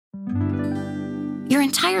Your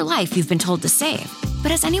entire life you've been told to save,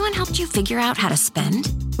 but has anyone helped you figure out how to spend?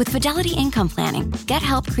 With Fidelity Income Planning, get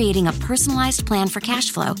help creating a personalized plan for cash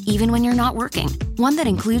flow, even when you're not working. One that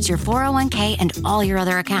includes your 401k and all your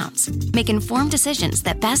other accounts. Make informed decisions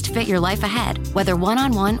that best fit your life ahead, whether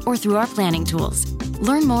one-on-one or through our planning tools.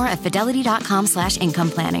 Learn more at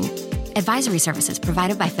fidelity.com/income planning. Advisory services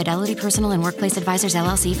provided by Fidelity Personal and Workplace Advisors,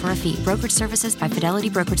 LLC for a fee. Brokerage services by Fidelity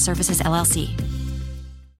Brokerage Services, LLC.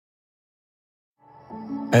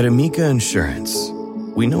 At Amica Insurance,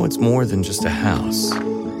 we know it's more than just a house.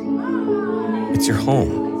 It's your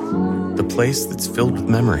home, the place that's filled with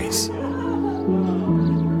memories.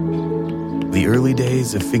 The early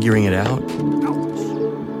days of figuring it out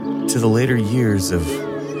to the later years of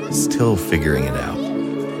still figuring it out.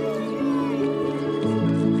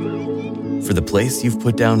 For the place you've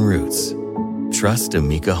put down roots, trust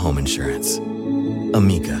Amica Home Insurance.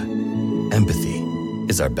 Amica, empathy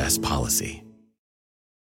is our best policy.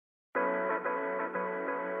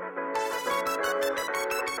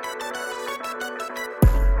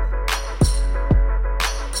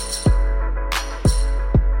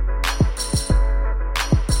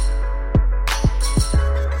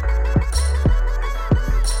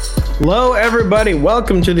 Hello, everybody.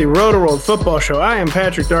 Welcome to the Roto-World Football Show. I am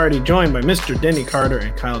Patrick Doherty, joined by Mr. Denny Carter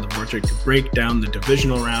and Kyle Dvorak to break down the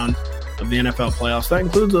divisional round of the NFL playoffs. That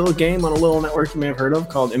includes a little game on a little network you may have heard of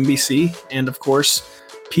called NBC, and, of course,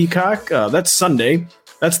 Peacock. That's Sunday.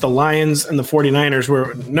 That's the Lions and the 49ers.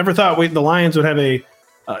 We never thought the Lions would have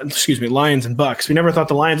Lions and Bucks. We never thought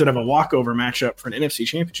the Lions would have a walkover matchup for an NFC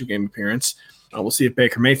Championship game appearance. We'll see if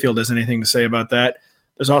Baker Mayfield has anything to say about that.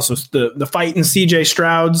 There's also the fight in C.J.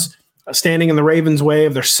 Stroud's standing in the Ravens' way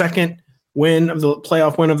of their second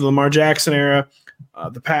playoff win of the Lamar Jackson era.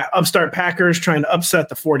 The upstart Packers trying to upset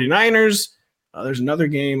the 49ers. There's another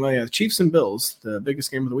game. The Chiefs and Bills, the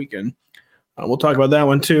biggest game of the weekend. We'll talk about that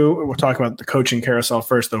one too. We'll talk about the coaching carousel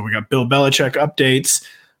first, though. We got Bill Belichick updates.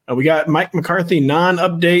 We got Mike McCarthy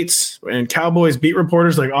non-updates, and Cowboys beat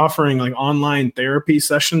reporters offering online therapy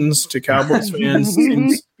sessions to Cowboys fans.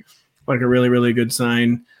 Seems like a really, really good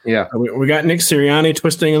sign. Yeah. We got Nick Sirianni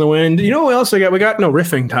twisting in the wind. You know what else we got? We got no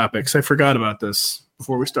riffing topics. I forgot about this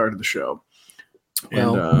before we started the show.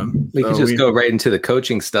 Well, we could just go right into the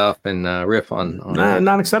coaching stuff and riff on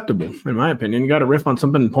not acceptable, in my opinion. You got to riff on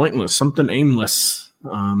something pointless, something aimless.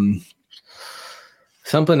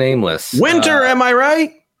 Something aimless. Winter, am I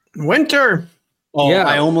right? Winter. Oh, yeah.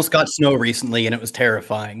 I almost got snow recently, and it was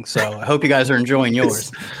terrifying. So I hope you guys are enjoying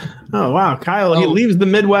yours. Oh, wow. Kyle, he leaves the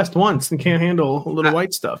Midwest once and can't handle a little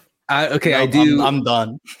white stuff. I'm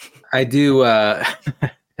done. I do have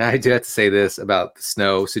to say this about the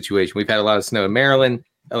snow situation. We've had a lot of snow in Maryland,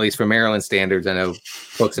 at least for Maryland standards. I know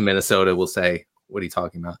folks in Minnesota will say, what are you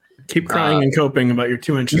talking about? Keep crying and coping about your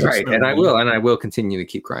 2 inches right, of snow. And I will continue to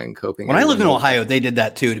keep crying and coping. When I lived in Ohio, they did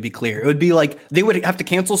that too, to be clear. It would be like they would have to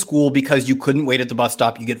cancel school because you couldn't wait at the bus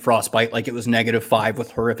stop. You get frostbite, like it was -5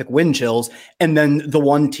 with horrific wind chills. And then the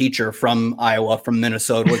one teacher from Iowa, from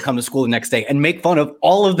Minnesota would come to school the next day and make fun of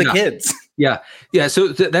all of the kids. Yeah. So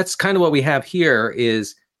that's kind of what we have here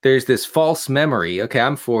is there's this false memory. Okay,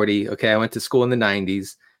 I'm 40. Okay, I went to school in the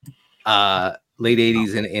 90s, late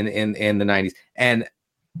 80s and in the 90s. And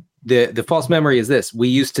the false memory is this: we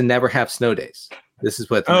used to never have snow days. This is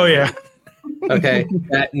what. Okay.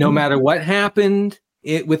 That no matter what happened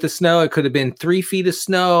with the snow, it could have been 3 feet of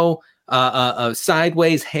snow,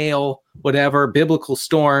 sideways hail, whatever, biblical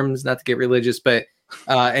storms. Not to get religious, but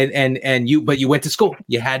you went to school.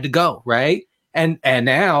 You had to go, right? And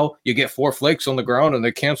now you get 4 flakes on the ground and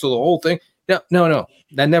they cancel the whole thing. No,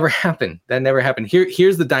 that never happened.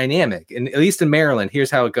 Here's the dynamic, and at least in Maryland,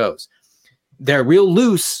 here's how it goes. They're real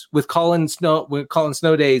loose with calling snow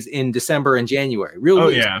days in December and January. Real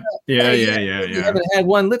loose. Yeah. You haven't had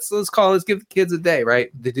one. Let's give the kids a day,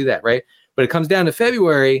 right? They do that, right? But it comes down to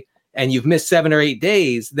February and you've missed 7 or 8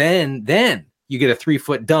 days, then you get a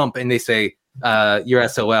 3-foot dump and they say, you're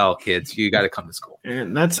SOL, kids. You got to come to school.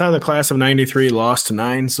 And that's how the class of 93 lost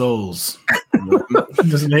 9 souls.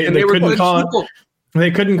 They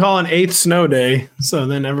couldn't call an 8th snow day, so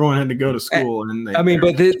then everyone had to go to school.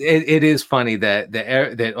 It is funny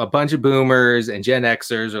that a bunch of boomers and Gen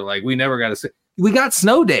Xers are like, we never got to. We got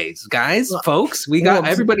snow days, guys, folks.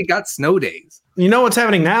 Everybody got snow days. You know what's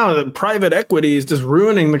happening now? The private equity is just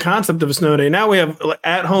ruining the concept of a snow day. Now we have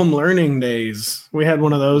at-home learning days. We had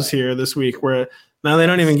one of those here this week where now they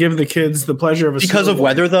don't even give the kids the pleasure of a because of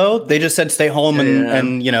weather, though. They just said stay home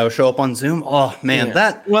and show up on Zoom. Oh man,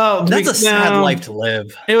 that's a sad life to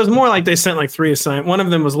live. It was more like they sent 3 assignments. One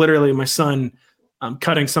of them was literally my son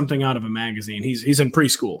cutting something out of a magazine. He's in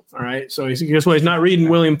preschool, all right. So he's not reading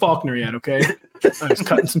William Faulkner yet, okay. I was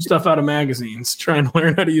cutting some stuff out of magazines, trying to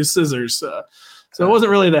learn how to use scissors. So it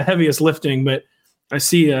wasn't really the heaviest lifting, but I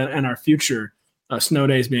see in our future snow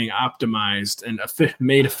days being optimized and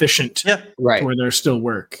made efficient, right, where there's still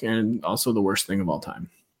work, and also the worst thing of all time.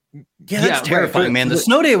 Yeah, that's terrifying, right. Man. The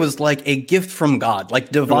snow day was like a gift from God,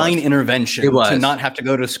 like divine intervention to not have to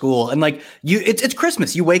go to school. And like it's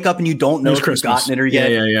Christmas. You wake up and you don't know if you've gotten it or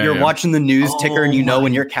yet. You're watching the news ticker and you know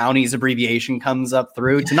when your county's abbreviation comes up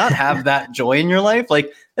through. To not have that joy in your life,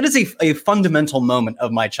 like that is a fundamental moment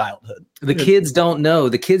of my childhood. The kids don't know.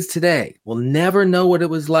 The kids today will never know what it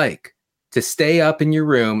was like to stay up in your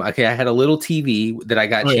room. Okay, I had a little TV that I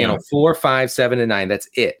got channel 4, 5, 7, and 9. That's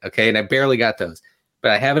it. Okay, and I barely got those. But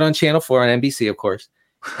I have it on channel 4 on NBC, of course,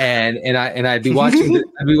 and I'd be watching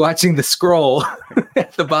the scroll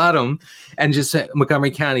at the bottom and just say, Montgomery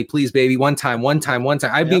County, please, baby, one time.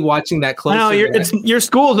 I'd be watching that closer. No, your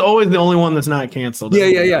school is always the only one that's not canceled.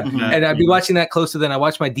 Yeah. And I'd be watching that closer than I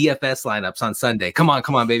watch my DFS lineups on Sunday. Come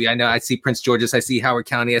on, baby. I know I see Prince George's, I see Howard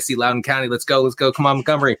County, I see Loudoun County. Let's go. Come on,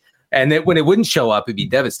 Montgomery. And when it wouldn't show up, it'd be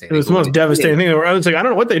devastating. It was the most devastating thing. I was like, I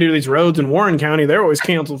don't know what they do to these roads in Warren County. They're always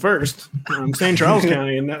canceled first. St. Charles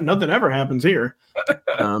County, and nothing ever happens here.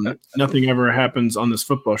 Nothing ever happens on this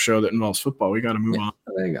football show that involves football. We got to move on.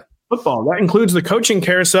 There you go. Football. That includes the coaching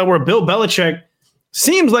carousel where Bill Belichick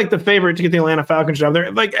seems like the favorite to get the Atlanta Falcons job.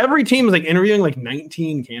 They're like every team is like interviewing like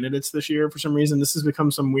 19 candidates this year for some reason. This has become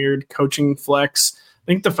some weird coaching flex. I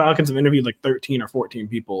think the Falcons have interviewed like 13 or 14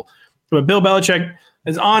 people. But Bill Belichick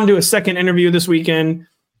is on to a second interview this weekend.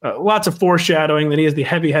 Lots of foreshadowing that he is the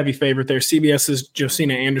heavy favorite there. CBS's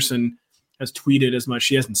Josina Anderson has tweeted as much.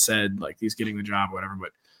 She hasn't said like he's getting the job or whatever,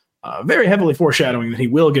 but very heavily foreshadowing that he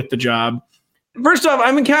will get the job. First off,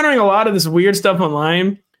 I'm encountering a lot of this weird stuff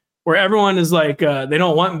online where everyone is like, they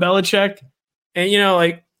don't want Belichick. And,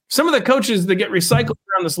 like some of the coaches that get recycled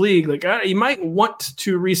around this league, like you might want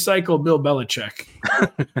to recycle Bill Belichick,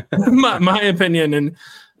 my opinion. And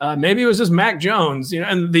maybe it was just Mac Jones,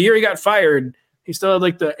 and the year he got fired, he still had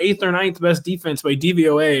like the 8th or 9th best defense by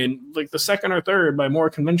DVOA and like the 2nd or 3rd by more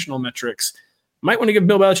conventional metrics. Might want to give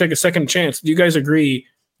Bill Belichick a second chance. Do you guys agree?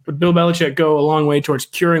 Would Bill Belichick go a long way towards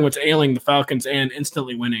curing what's ailing the Falcons and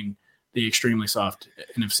instantly winning the extremely soft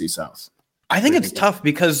NFC South? I think it's tough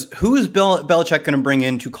because who is Bill Belichick going to bring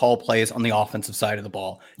in to call plays on the offensive side of the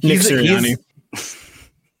ball? Nick Sirianni.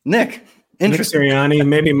 Nick Sirianni,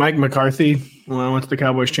 maybe Mike McCarthy. Well, once the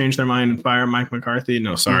Cowboys change their mind and fire Mike McCarthy.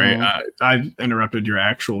 No, sorry. I interrupted your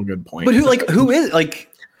actual good point. But who is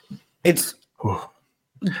it's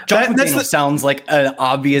Josh McDaniels sounds like an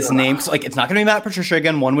obvious name. So, it's not going to be Matt Patricia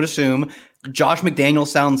again, one would assume. Josh McDaniels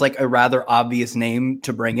sounds like a rather obvious name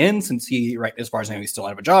to bring in since as far as I know, he's still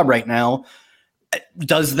out of a job right now.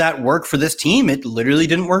 Does that work for this team? It literally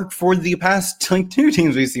didn't work for the past 2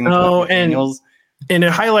 teams we've seen with McDaniels. And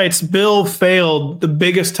it highlights Bill failed the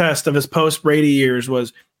biggest test of his post-Brady years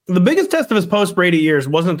wasn't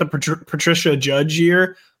the Patricia Judge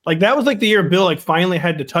year. Like that was like the year Bill finally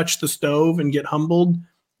had to touch the stove and get humbled.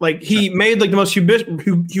 Like he made the most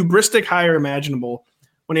hubristic hire imaginable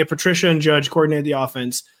when he had Patricia and Judge coordinate the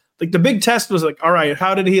offense. Like the big test was all right,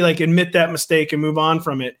 how did he admit that mistake and move on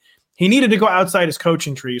from it? He needed to go outside his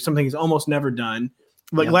coaching tree, something he's almost never done.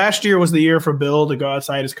 Last year was the year for Bill to go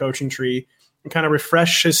outside his coaching tree and kind of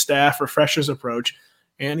refresh his staff, refresh his approach,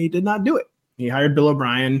 and he did not do it. He hired Bill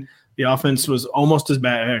O'Brien. The offense was almost as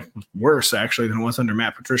bad, worse actually, than it was under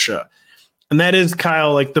Matt Patricia. And that is,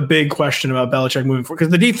 Kyle, the big question about Belichick moving forward,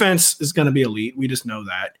 because the defense is going to be elite. We just know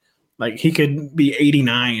that. He could be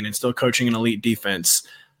 89 and still coaching an elite defense.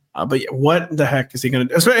 But what the heck is he going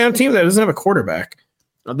to do? Especially on a team that doesn't have a quarterback.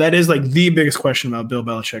 That is the biggest question about Bill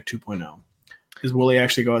Belichick 2.0 is will he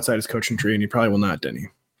actually go outside his coaching tree? And he probably will not, Denny.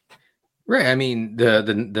 Right. I mean,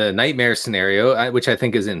 the nightmare scenario, which I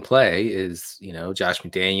think is in play, is, Josh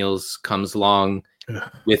McDaniels comes along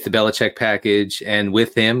with the Belichick package, and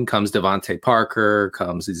with him comes Devontae Parker,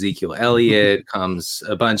 comes Ezekiel Elliott, comes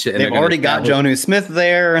a bunch of. They've already got Jonnu Smith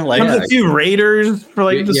there. Comes a few Raiders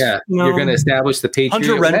for you're going to establish the Patriot.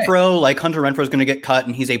 Hunter Renfrow is going to get cut,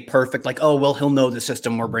 and he's a perfect he'll know the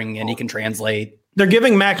system we're bringing in. He can translate. They're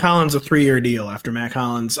giving Mac Hollins a 3-year deal after Mac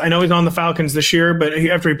Hollins. I know he's on the Falcons this year, but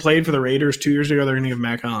after he played for the Raiders 2 years ago, they're going to give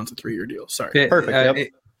Mac Hollins a 3-year deal. Sorry.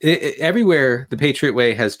 Perfect. Everywhere the Patriot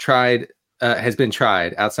way has been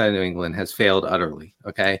tried outside of New England has failed utterly.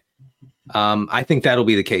 Okay. I think that'll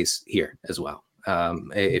be the case here as well.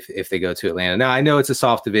 If they go to Atlanta. Now I know it's a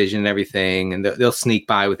soft division and everything, and they'll sneak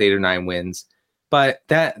by with 8 or 9 wins. But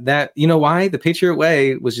that why the Patriot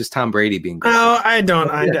way was just Tom Brady being good. No, I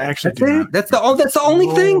don't. I actually do. That's the only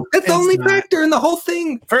thing. That's the only factor in the whole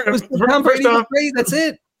thing. Tom Brady was great. That's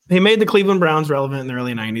it. He made the Cleveland Browns relevant in the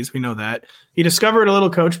early 90s. We know that. He discovered a little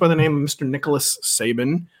coach by the name of Mr. Nicholas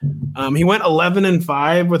Saban. He went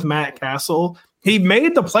 11-5 with Matt Castle. He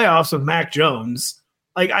made the playoffs with Mac Jones.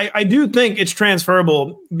 Like, I do think it's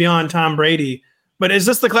transferable beyond Tom Brady, but is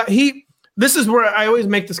this this is where I always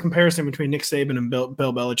make this comparison between Nick Saban and Bill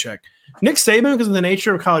Belichick. Nick Saban, because of the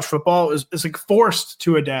nature of college football, is like forced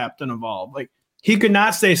to adapt and evolve. Like, he could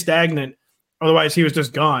not stay stagnant, otherwise he was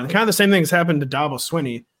just gone. Kind of the same thing has happened to Dabo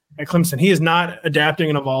Swinney at Clemson. He is not adapting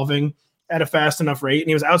and evolving at a fast enough rate, and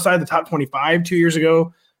he was outside the top 25 2 years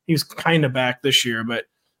ago. He was kind of back this year, but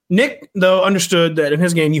Nick, though, understood that in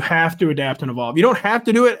his game, you have to adapt and evolve. You don't have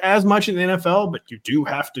to do it as much in the NFL, but you do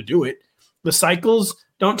have to do it. The cycles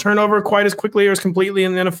don't turn over quite as quickly or as completely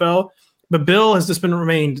in the NFL, but Bill has just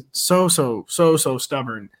remained so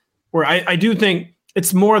stubborn, where I do think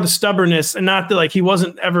it's more the stubbornness and not that like he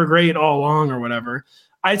wasn't ever great all along or whatever.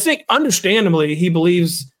 I think understandably he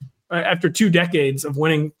believes after 2 decades of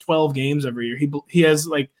winning 12 games every year, he has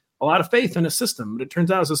like a lot of faith in his system, but it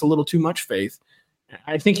turns out it's just a little too much faith.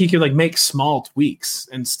 I think he could like make small tweaks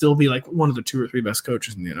and still be like one of the 2 or 3 best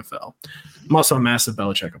coaches in the NFL. I'm also a massive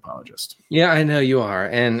Belichick apologist. Yeah, I know you are,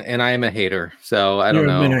 and I am a hater. So I don't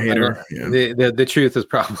know. Been a hater. Yeah. The truth is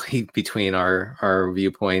probably between our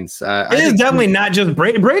viewpoints. It is definitely not just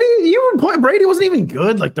Brady. Brady wasn't even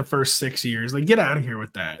good like the first 6 years. Like, get out of here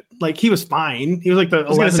with that. Like, he was fine. He was like I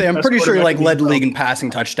was going to say, I'm pretty sure he like led the league in passing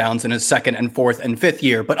touchdowns in his 2nd and 4th and 5th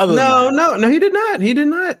year. But other than no, he did not. He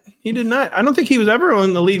did not. I don't think he was ever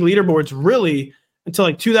on the league leaderboards really until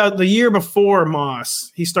like 2000, the year before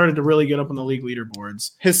Moss. He started to really get up on the league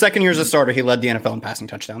leaderboards. His 2nd year as a starter, he led the NFL in passing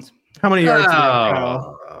touchdowns. How many yards?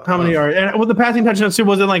 How many yards? And the passing touchdowns too,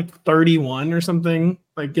 was it like 31 or something?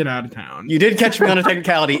 Like, get out of town. You did catch me on a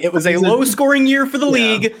technicality. It was a low-scoring year for the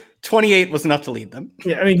league. 28 was enough to lead them.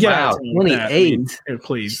 Yeah, I mean, get out. 28.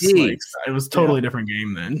 Please. Like, it was a totally different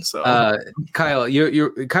game then. So, Kyle,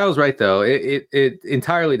 Kyle's right though. It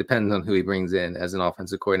entirely depends on who he brings in as an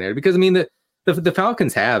offensive coordinator, because I mean the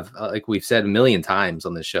Falcons have, like we've said a million times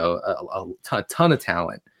on the show, a ton of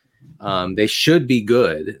talent. They should be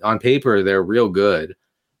good on paper. They're real good.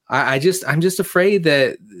 I'm just afraid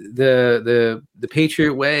that the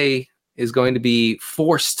Patriot way is going to be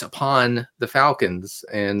forced upon the Falcons,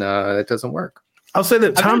 and that doesn't work. I'll say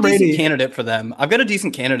that Tom Brady candidate for them. I've got a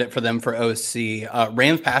decent candidate for them for OC.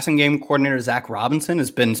 Rams passing game coordinator Zach Robinson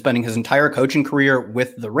has been spending his entire coaching career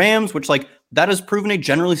with the Rams, which like that has proven a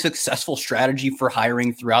generally successful strategy for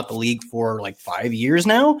hiring throughout the league for like 5 years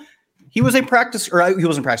now. He wasn't practice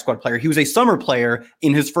squad player. He was a summer player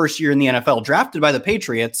in his first year in the NFL, drafted by the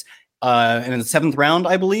Patriots in the 7th round,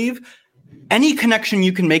 I believe. Any connection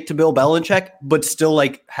you can make to Bill Belichick, but still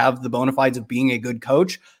like have the bona fides of being a good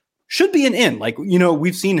coach, should be an in. Like, you know,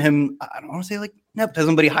 we've seen him, I don't want to say like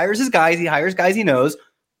nepotism, but he hires his guys. He hires guys he knows.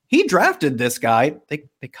 He drafted this guy. They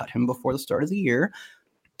cut him before the start of the year,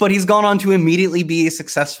 but he's gone on to immediately be a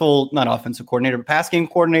successful, not offensive coordinator, but pass game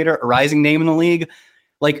coordinator, a rising name in the league.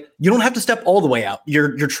 Like, you don't have to step all the way out.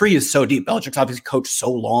 Your tree is so deep. Belichick's obviously coached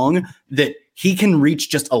so long that he can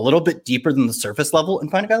reach just a little bit deeper than the surface level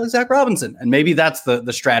and find a guy like Zach Robinson. And maybe that's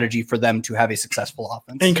the strategy for them to have a successful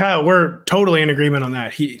offense. And Kyle, we're totally in agreement on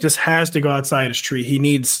that. He just has to go outside his tree. He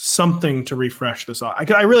needs something to refresh this.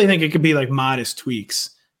 I really think it could be like modest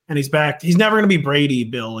tweaks. And he's back. He's never going to be Brady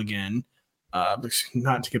Bill again.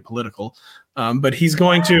 Not to get political, but he's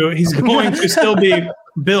going to still be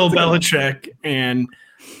Bill Belichick, and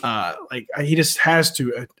he just has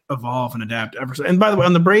to evolve and adapt and by the way,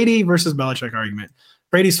 on the Brady versus Belichick argument,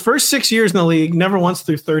 Brady's first 6 years in the league never once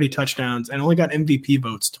threw 30 touchdowns and only got MVP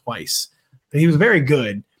votes twice. He was very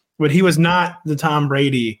good, but he was not the Tom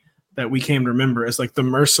Brady that we came to remember as like the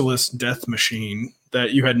merciless death machine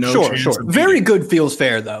that you had no chance. Sure. Very good feels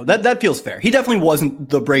fair though. That feels fair. He definitely wasn't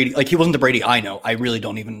the Brady. Like, he wasn't the Brady I know. I really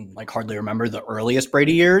don't even like hardly remember the earliest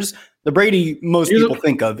Brady years. The Brady most people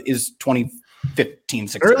think of is 2015,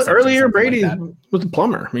 16. Earlier Brady was a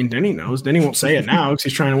plumber. I mean, Denny knows. Denny won't say it now because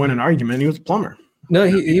he's trying to win an argument. He was a plumber. No,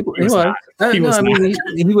 he was.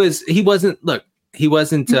 He wasn't. Look, he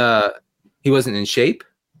wasn't in shape.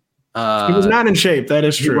 He was not in shape. That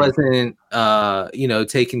is true. He wasn't,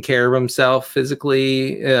 taking care of himself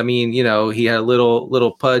physically. I mean, he had a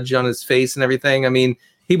little pudge on his face and everything. I mean,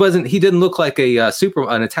 he didn't look like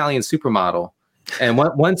an Italian supermodel. And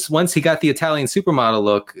once he got the Italian supermodel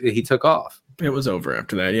look, he took off. It was over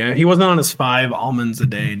after that. Yeah, he wasn't on his 5 almonds a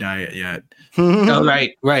day diet yet. Oh,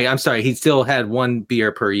 right. I'm sorry. He still had 1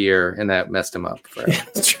 beer per year, and that messed him up.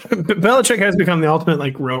 Belichick has become the ultimate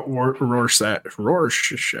like Rorschach. Yeah.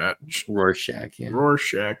 Rorschach.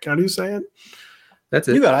 Rorschach. How do you say it? That's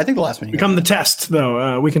it. You got it. I think the last one. Become the test,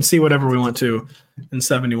 though. We can see whatever we want to in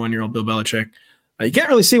 71-year-old Bill Belichick. You can't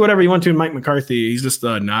really see whatever you want to in Mike McCarthy. He's just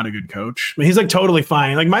not a good coach. I mean, he's like totally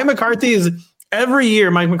fine. Like Mike McCarthy is every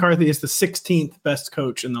year. Mike McCarthy is the 16th best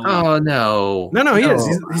coach in the league. Oh no, he is.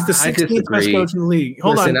 He's the 16th best coach in the league.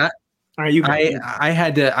 Hold on. All right, you.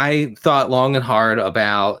 I thought long and hard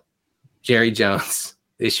about Jerry Jones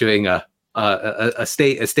issuing a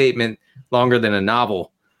statement longer than a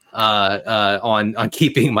novel on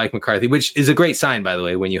keeping Mike McCarthy, which is a great sign, by the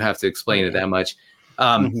way, when you have to explain it that much.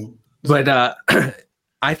 But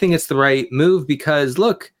I think it's the right move because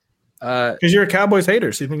look, because you're a Cowboys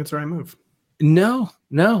hater, so you think it's the right move? No,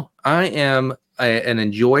 I am an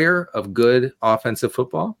enjoyer of good offensive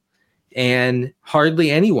football, and hardly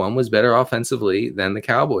anyone was better offensively than the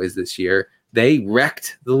Cowboys this year. They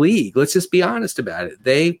wrecked the league. Let's just be honest about it.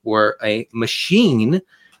 They were a machine,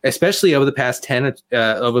 especially over the last 10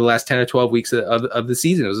 or 12 weeks of the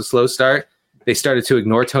season. It was a slow start. They started to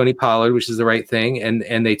ignore Tony Pollard, which is the right thing,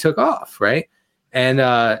 and they took off, right? And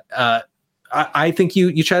I think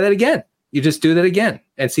you try that again. You just do that again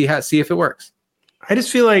and see if it works. I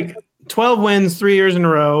just feel like 12 wins 3 years in a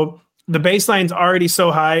row. The baseline's already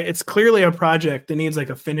so high. It's clearly a project that needs like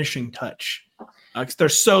a finishing touch. They're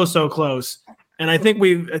so close. And I think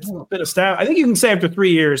it's been established. I think you can say after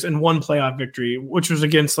 3 years and one playoff victory, which was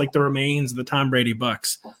against like the remains of the Tom Brady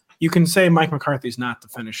Bucks, you can say Mike McCarthy's not the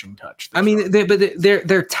finishing touch. I mean,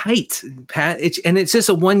 they're tight, Pat. It's just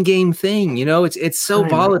a 1-game thing, you know. It's so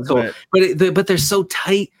volatile, but they're so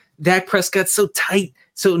tight. Dak Prescott's so tight,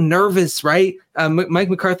 so nervous, right? Mike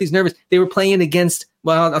McCarthy's nervous. They were playing against.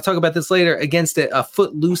 Well, I'll talk about this later. Against a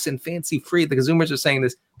footloose and fancy free. The Zoomers are saying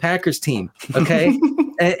this Packers team, okay,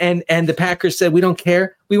 and the Packers said we don't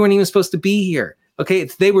care. We weren't even supposed to be here, okay.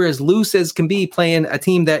 They were as loose as can be, playing a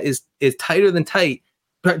team that is tighter than tight.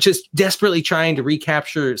 But just desperately trying to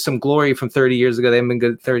recapture some glory from 30 years ago. They haven't been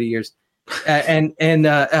good at 30 years, and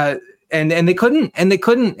they couldn't, and they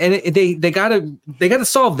gotta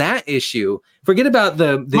solve that issue. Forget about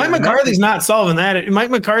the Mike McCarthy's not solving that.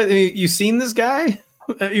 Mike McCarthy, you seen this guy?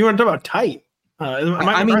 You want to talk about tight?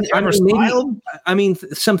 I mean,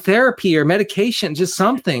 some therapy or medication, just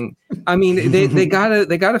something. I mean, they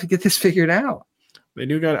gotta get this figured out. They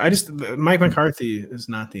do got. Mike McCarthy is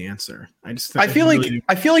not the answer. I feel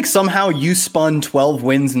like somehow you spun 12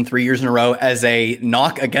 wins in 3 years in a row as a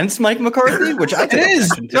knock against Mike McCarthy, which I think is.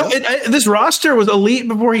 No, this roster was elite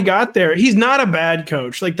before he got there. He's not a bad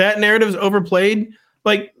coach. Like that narrative is overplayed.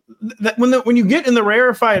 Like that when you get in the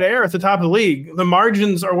rarefied air at the top of the league, the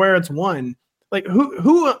margins are where it's won. Like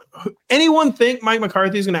who anyone think Mike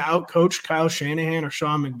McCarthy is going to outcoach Kyle Shanahan or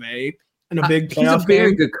Sean McVay? In a big playoff he's a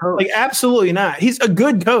very good coach. Like absolutely not. He's a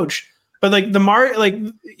good coach, but like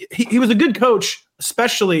he was a good coach,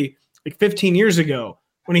 especially like 15 years ago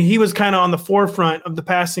when he was kind of on the forefront of the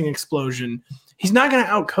passing explosion. He's not going to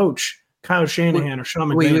outcoach Kyle Shanahan or Sean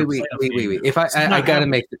McVay. Wait. If I got to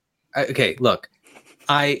make okay, look,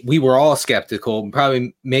 we were all skeptical,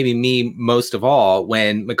 probably maybe me most of all,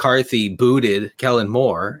 when McCarthy booted Kellen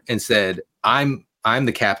Moore and said, I'm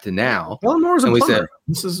the captain now. Kellen Moore's a plumber.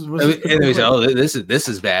 This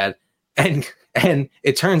is bad. And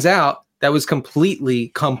it turns out that was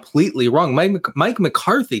completely wrong. Mike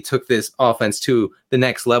McCarthy took this offense to the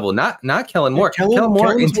next level, not Kellen Moore. Kellen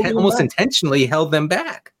Moore almost intentionally held them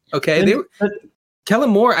back. Okay.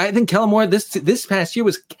 Kellen Moore, I think Kellen Moore this past year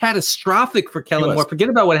was catastrophic for Kellen Moore. Forget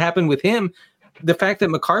about what happened with him. The fact that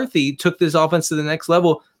McCarthy took this offense to the next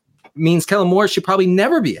level means Kellen Moore should probably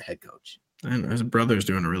never be a head coach. And his brother's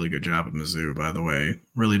doing a really good job at Mizzou, by the way.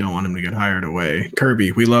 Really don't want him to get hired away.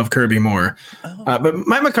 Kirby, we love Kirby Moore. But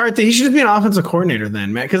Mike McCarthy, he should just be an offensive coordinator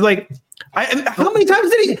then, man. Because, like, how many times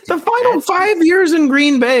did he? The final 5 years in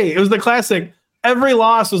Green Bay, it was the classic. Every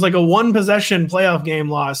loss was like a one-possession playoff game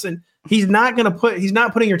loss. And he's not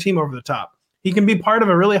putting your team over the top. He can be part of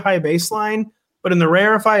a really high baseline, but in the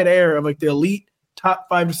rarefied air of, like, the elite top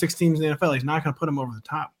 5 to 6 teams in the NFL, he's not going to put them over the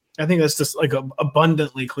top. I think that's just like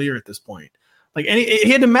abundantly clear at this point. Like, and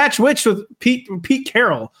he had to match with Pete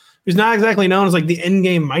Carroll, who's not exactly known as like the end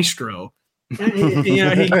game maestro. And he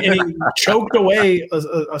choked away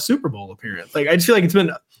a Super Bowl appearance. Like, I just feel like it's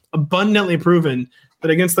been abundantly proven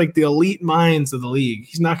that against like the elite minds of the league,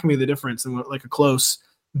 he's not going to be the difference in like a close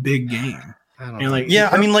big game.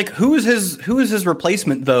 I mean, like who is his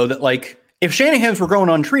replacement though? That like. If Shanahan's were growing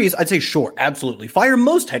on trees, I'd say sure, absolutely. Fire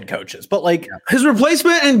most head coaches. But like his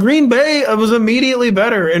replacement in Green Bay was immediately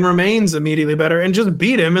better and remains immediately better and just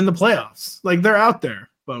beat him in the playoffs. Like they're out there,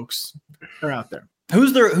 folks. They're out there.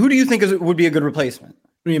 Who do you think would be a good replacement?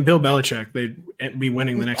 I mean, Bill Belichick, they'd be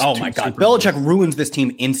winning the next. Oh my God, Belichick ruins this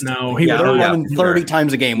team instantly. No, he they're running 30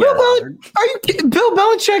 times a game. Bill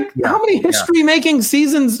Belichick? How many history-making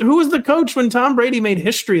seasons? Who was the coach when Tom Brady made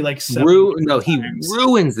history? Like he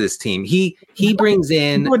ruins this team. He brings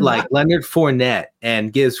in like Leonard Fournette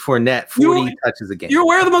and gives Fournette 40 touches a game. You're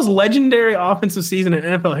aware of the most legendary offensive season in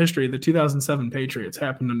NFL history? The 2007 Patriots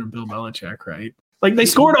happened under Bill Belichick, right? Like they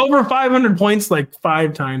scored over 500 points like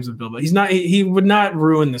 5 times with Bill Belichick. He would not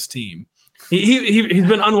ruin this team. He's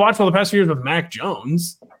been unwatchable the past few years with Mac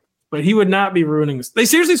Jones, but he would not be ruining this. They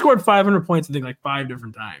seriously scored 500 points, I think, like 5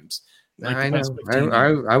 different times. Like I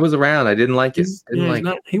know. I was around. I didn't like it.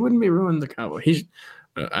 He wouldn't be ruining the Cowboys.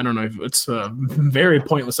 I don't know if it's a very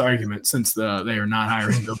pointless argument since they are not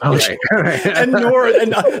hiring Bill Belichick. and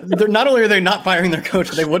not only are they not firing their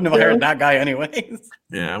coach, they wouldn't have hired that guy anyways.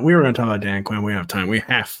 Yeah, we were going to talk about Dan Quinn. We have time. We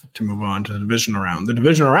have to move on to the divisional round. The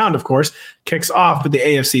divisional round, of course, kicks off with the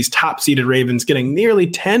AFC's top-seeded Ravens getting nearly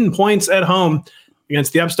 10 points at home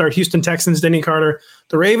against the upstart Houston Texans. Denny Carter.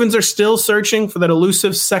 The Ravens are still searching for that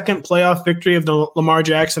elusive second playoff victory of the Lamar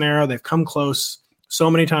Jackson era. They've come close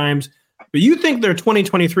so many times. But you think their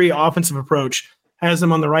 2023 offensive approach has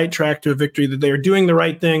them on the right track to a victory, that they are doing the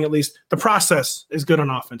right thing, at least the process is good on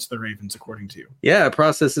offense, the Ravens, according to you. Yeah, the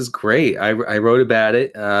process is great. I wrote about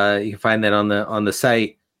it. You can find that on the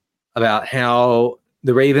site about how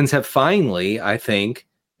the Ravens have finally, I think,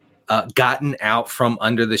 gotten out from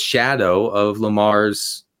under the shadow of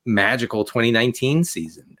Lamar's magical 2019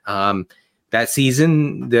 season. That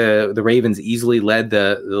season, the Ravens easily led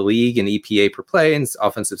the league in EPA per play and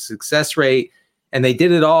offensive success rate. And they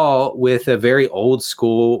did it all with a very old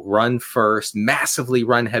school run first, massively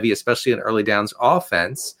run heavy, especially in early downs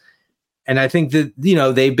offense. And I think that,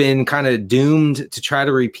 they've been kind of doomed to try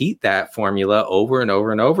to repeat that formula over and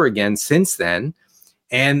over and over again since then.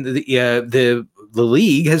 And the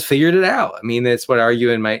league has figured it out. I mean, that's what I argue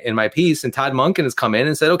in my piece. And Todd Monken has come in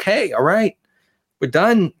and said, okay, all right, we're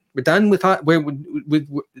done. We're done with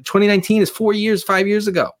 2019 is 5 years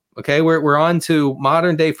ago. Okay, we're on to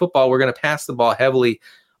modern day football. We're going to pass the ball heavily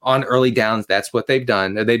on early downs. That's what they've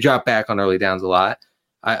done. They dropped back on early downs a lot.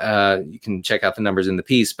 You can check out the numbers in the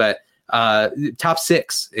piece, but top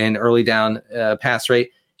 6 in early down pass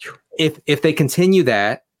rate. If they continue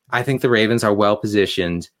that, I think the Ravens are well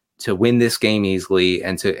positioned to win this game easily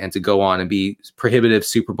and to go on and be prohibitive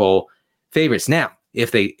Super Bowl favorites. Now,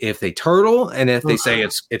 if they turtle and if they say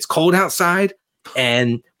it's cold outside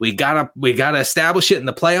and we gotta establish it in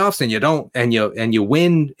the playoffs and you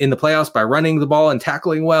win in the playoffs by running the ball and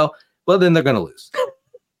tackling well, then they're gonna lose.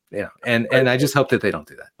 And I just hope that they don't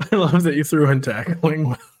do that. I love that you threw in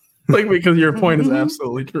tackling, because your point is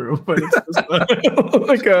absolutely true, but it's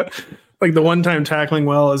just like the one-time tackling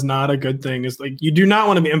well is not a good thing. It's like you do not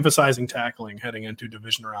want to be emphasizing tackling heading into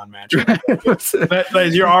division round matchup.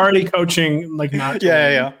 that you're already coaching not.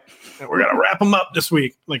 Yeah. We're gonna wrap them up this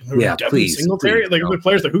week. Please. Singletary, the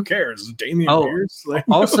players who cares? Damian Pierce.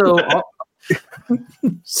 Also,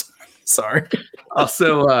 sorry.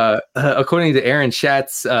 Also, according to Aaron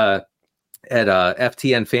Schatz at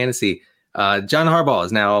FTN Fantasy, John Harbaugh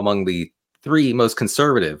is now among the 3 most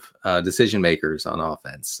conservative decision makers on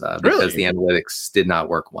offense because the analytics did not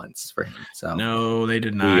work once for him. So no, they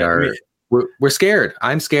did not. We're scared.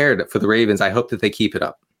 I'm scared for the Ravens. I hope that they keep it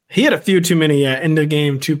up. He had a few too many end of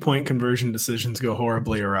game 2-point conversion decisions go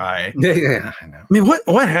horribly awry. Yeah, I know. I mean,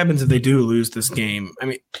 what happens if they do lose this game? I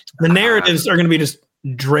mean, the narratives are going to be just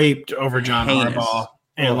draped over John Harbaugh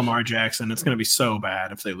and Lamar Jackson. It's going to be so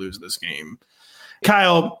bad if they lose this game.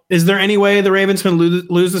 Kyle, is there any way the Ravens can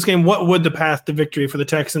lose this game? What would the path to victory for the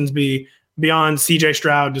Texans be beyond CJ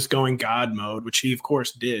Stroud just going God mode, which he, of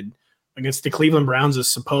course, did against the Cleveland Browns'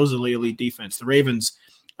 supposedly elite defense? The Ravens,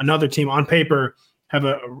 another team on paper, have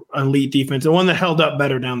an elite defense and one that held up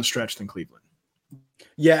better down the stretch than Cleveland.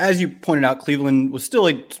 Yeah, as you pointed out, Cleveland was still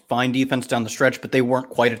a fine defense down the stretch, but they weren't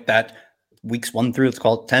quite at that weeks 1 through, let's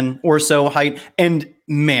call it 10 or so height. And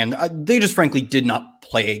man, they just frankly did not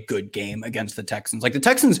play a good game against the Texans. Like the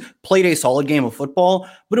Texans played a solid game of football,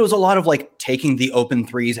 but it was a lot of taking the open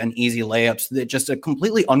threes and easy layups that just a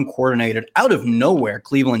completely uncoordinated, out of nowhere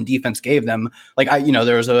Cleveland defense gave them.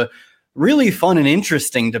 There was a really fun and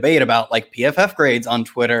interesting debate about PFF grades on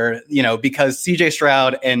Twitter, because CJ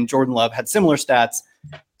Stroud and Jordan Love had similar stats.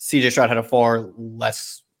 CJ Stroud had a far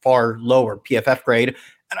lower PFF grade.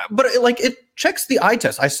 But it checks the eye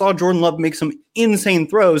test. I saw Jordan Love make some insane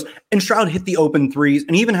throws, and Stroud hit the open threes,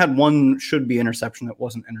 and he even had one should-be interception that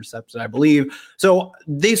wasn't intercepted, I believe. So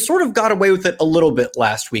they sort of got away with it a little bit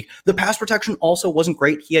last week. The pass protection also wasn't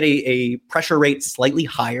great. He had a pressure rate slightly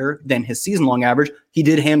higher than his season-long average. He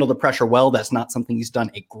did handle the pressure well. That's not something he's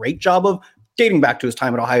done a great job of, dating back to his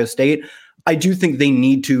time at Ohio State. I do think they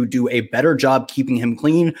need to do a better job keeping him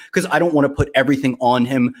clean, because I don't want to put everything on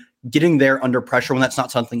him getting there under pressure when that's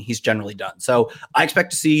not something he's generally done. So I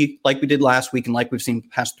expect to see, like we did last week and like we've seen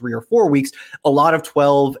past 3 or 4 weeks, a lot of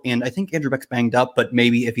 12, and I think Andrew Beck's banged up, but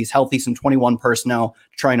maybe if he's healthy, some 21 personnel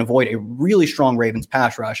to try and avoid a really strong Ravens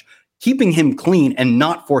pass rush, keeping him clean and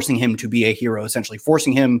not forcing him to be a hero, essentially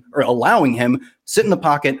forcing him or allowing him sit in the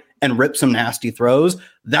pocket and rip some nasty throws.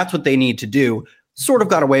 That's what they need to do. Sort of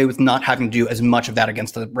got away with not having to do as much of that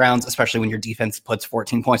against the Browns, especially when your defense puts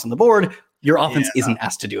 14 points on the board. Your offense isn't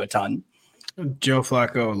asked to do a ton. Joe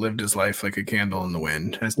Flacco lived his life like a candle in the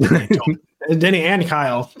wind, as Denny and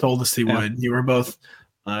Kyle told us he would. You were both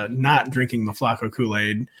not drinking the Flacco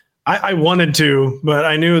Kool-Aid. I wanted to, but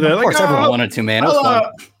I knew that. Of course, everyone wanted to, man. It was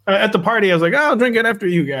fun. At the party, I was like, I'll drink it after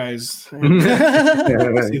you guys. And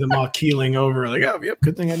see them all keeling over, like, oh, yep,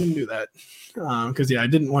 good thing I didn't do that. Because, I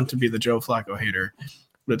didn't want to be the Joe Flacco hater,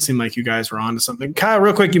 but it seemed like you guys were on to something. Kyle,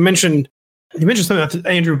 real quick, you mentioned something about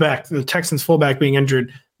Andrew Beck, the Texans fullback, being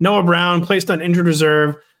injured. Noah Brown placed on injured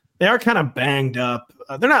reserve. They are kind of banged up.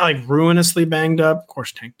 They're not like ruinously banged up. Of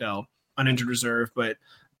course, Tank Dell on injured reserve, but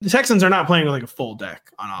the Texans are not playing with like a full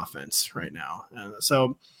deck on offense right now.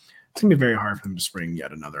 So it's going to be very hard for them to spring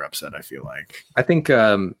yet another upset, I feel like. I think,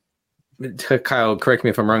 Kyle, correct me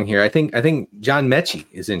if I'm wrong here. I think John Mechie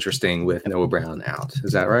is interesting with Noah Brown out.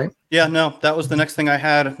 Is that right? Yeah, no, that was the next thing I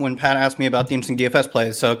had when Pat asked me about the interesting DFS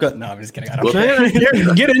plays. So good. No, I'm just kidding. I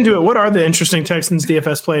don't Get into it. What are the interesting Texans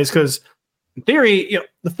DFS plays? Because in theory,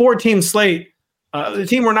 the 4-team slate, the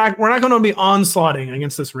team we're not going to be onslaughting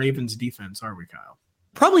against this Ravens defense, are we, Kyle?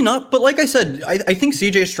 Probably not. But like I said, I think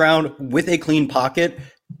CJ Stroud with a clean pocket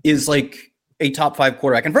is like a top 5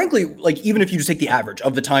 quarterback. And frankly, like even if you just take the average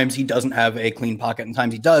of the times he doesn't have a clean pocket and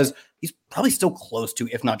times he does, he's probably still close to,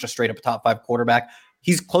 if not just straight up a top 5 quarterback.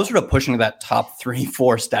 He's closer to pushing that top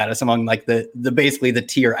 3-4 status among like the basically the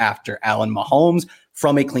tier after Allen Mahomes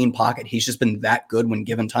from a clean pocket. He's just been that good when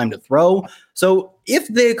given time to throw. So if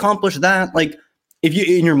they accomplish that, like if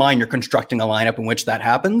you in your mind, you're constructing a lineup in which that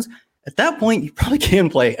happens, at that point, you probably can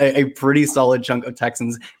play a pretty solid chunk of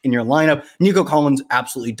Texans in your lineup. Nico Collins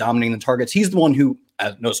absolutely dominating the targets. He's the one who,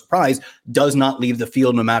 no surprise, does not leave the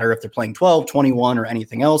field no matter if they're playing 12, 21, or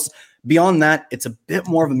anything else. Beyond that, it's a bit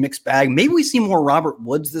more of a mixed bag. Maybe we see more Robert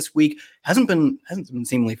Woods this week. Hasn't been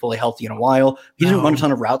seemingly fully healthy in a while. He didn't run a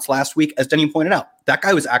ton of routes last week, as Denny pointed out. That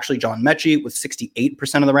guy was actually John Mechie with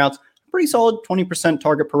 68% of the routes. Pretty solid 20%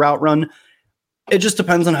 target per route run. It just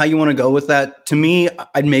depends on how you want to go with that. To me,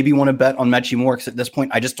 I'd maybe want to bet on Mechie more because at this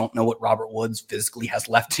point, I just don't know what Robert Woods physically has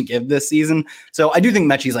left to give this season. So I do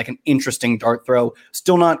think Mechie's like an interesting dart throw.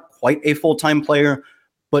 Still not quite a full-time player,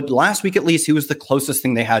 but last week at least, he was the closest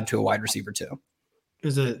thing they had to a wide receiver too.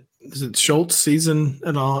 Is it Schultz season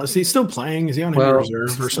at all? Is he still playing? Is he on a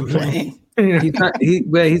reserve or something?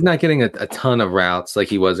 He's not getting a ton of routes like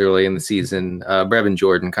he was early in the season. Brevin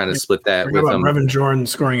Jordan kind of split that with him. Brevin Jordan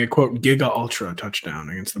scoring a quote Giga Ultra touchdown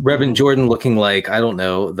against the Brevin Jordan looking like, I don't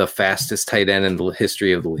know, the fastest tight end in the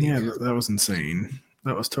history of the league. Yeah, that was insane.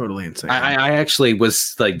 That was totally insane. I actually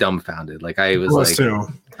was like dumbfounded. Like I was like, too.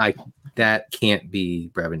 That can't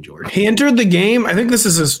be Brevin Jordan. He entered the game. I think this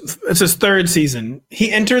is his 3rd season.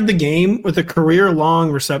 He entered the game with a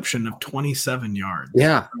career-long reception of 27 yards.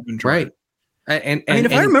 Yeah, right. And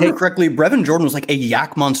if I remember correctly, Brevin Jordan was like a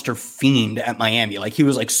yak monster fiend at Miami. Like he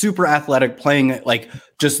was like super athletic, playing like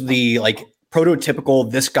just the like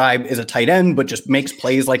prototypical this guy is a tight end, but just makes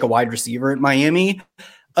plays like a wide receiver at Miami.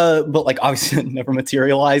 But like obviously it never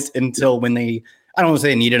materialized until when I don't want to say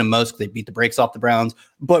they needed him most because they beat the brakes off the Browns,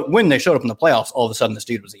 but when they showed up in the playoffs, all of a sudden this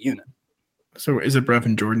dude was a unit. So is it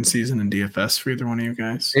Brevin Jordan season in DFS for either one of you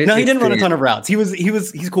guys? No, he didn't run a ton of routes.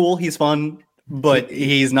 He's cool. He's fun, but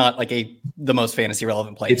he's not like the most fantasy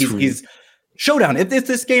relevant play. He's showdown. If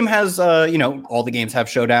this game has, all the games have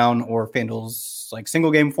showdown or FanDuel's like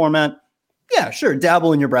single game format. Yeah, sure.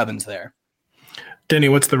 Dabble in your Brevins there. Denny,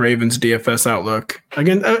 what's the Ravens DFS outlook?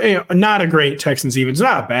 Again, not a great Texans defense.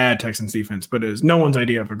 Not a bad Texans defense, but it is no one's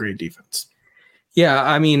idea of a great defense. Yeah,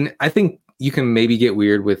 I mean, I think you can maybe get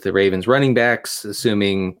weird with the Ravens running backs,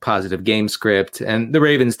 assuming positive game script. And the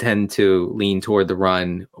Ravens tend to lean toward the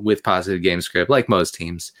run with positive game script, like most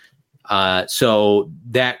teams. So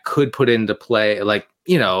that could put into play, like,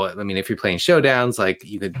 if you're playing showdowns, like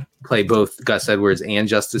you could play both Gus Edwards and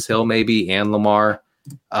Justice Hill, maybe, and Lamar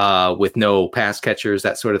with no pass catchers,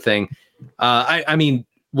 that sort of thing.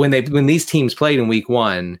 When these teams played in week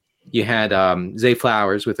 1, you had Zay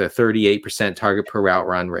Flowers with a 38% target per route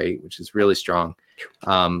run rate, which is really strong.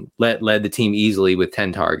 Led the team easily with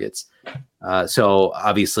 10 targets. So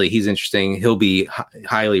obviously he's interesting. He'll be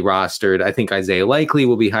highly rostered. I think Isaiah Likely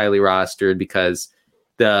will be highly rostered because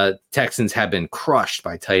the Texans have been crushed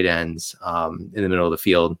by tight ends in the middle of the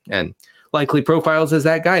field, and Likely profiles as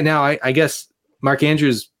that guy. Now, I guess Mark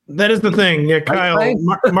Andrews. That is the thing. Yeah, Kyle.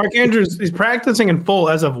 Mark Andrews is practicing in full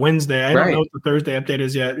as of Wednesday. I don't know what the Thursday update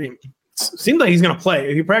is yet. It seems like he's going to play.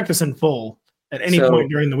 If you practice in full at any point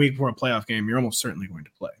during the week before a playoff game, you're almost certainly going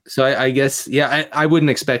to play. So I guess, I wouldn't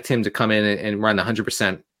expect him to come in and run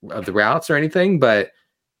 100% of the routes or anything. But,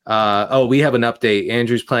 we have an update.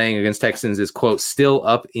 Andrews playing against Texans is, quote, still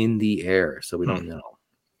up in the air. So we don't know.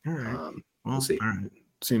 All right. We'll see. All right.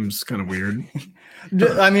 Seems kind of weird.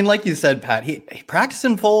 I mean, like you said, Pat, he practiced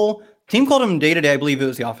in full. Team called him day-to-day. I believe it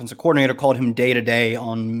was the offensive coordinator called him day-to-day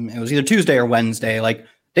on, it was either Tuesday or Wednesday. Like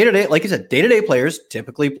day-to-day, like you said, day-to-day players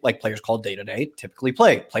typically, like players called day-to-day, typically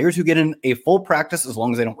play. Players who get in a full practice, as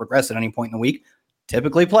long as they don't regress at any point in the week,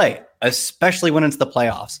 typically play, especially when it's the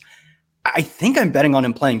playoffs. I think I'm betting on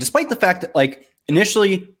him playing, despite the fact that, like,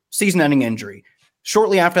 initially season-ending injury.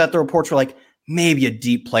 Shortly after that, the reports were like, maybe a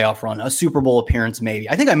deep playoff run, a Super Bowl appearance, maybe.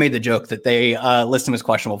 I think I made the joke that they list him as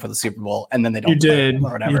questionable for the Super Bowl, and then they don't. You did,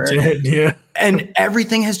 or whatever. You did, yeah. And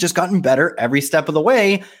everything has just gotten better every step of the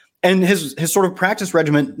way. And his sort of practice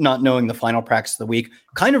regimen, not knowing the final practice of the week,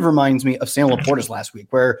 kind of reminds me of Sam Laporta's last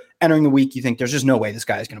week, where entering the week, you think there's just no way this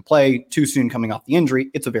guy is going to play. Too soon coming off the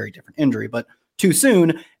injury. It's a very different injury, but too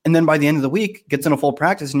soon. And then by the end of the week, gets in a full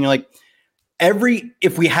practice, and you're like,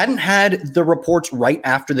 if we hadn't had the reports right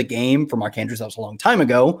after the game for Mark Andrews, that was a long time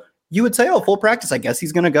ago, you would say, oh, full practice, I guess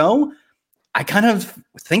he's going to go. I kind of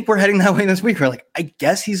think we're heading that way this week. We're like, I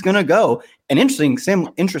guess he's going to go. And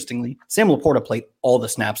interestingly, Sam Laporta played all the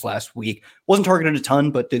snaps last week. Wasn't targeted a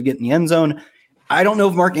ton, but did get in the end zone. I don't know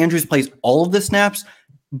if Mark Andrews plays all of the snaps,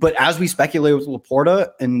 but as we speculate with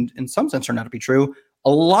Laporta, and in some sense turned out to be true,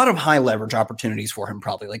 a lot of high leverage opportunities for him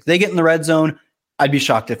probably. Like they get in the red zone. I'd be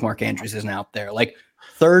shocked if Mark Andrews isn't out there. Like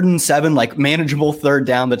 3rd and 7, like manageable third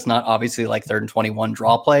down. That's not obviously like 3rd and 21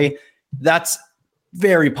 draw play. That's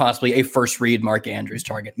very possibly a first read Mark Andrews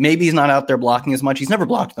target. Maybe he's not out there blocking as much. He's never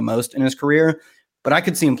blocked the most in his career, but I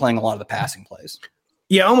could see him playing a lot of the passing plays.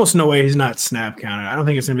 Yeah, almost no way he's not snap counted. I don't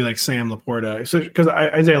think it's going to be like Sam Laporta, because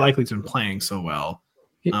Isaiah Likely's been playing so well.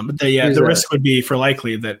 But the risk would be for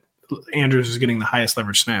Likely that Andrews is getting the highest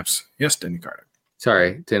leverage snaps. Yes, Denny Carter.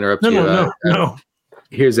 Sorry to interrupt you. No.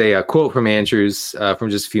 Here's a quote from Andrews from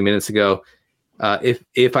just a few minutes ago.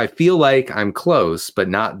 If I feel like I'm close but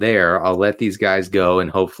not there, I'll let these guys go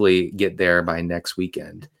and hopefully get there by next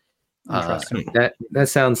weekend. That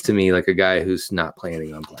sounds to me like a guy who's not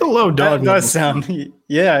planning on playing. It's a low dog. That does sound.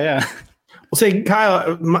 Yeah. Well, say,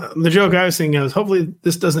 Kyle, the joke I was thinking is hopefully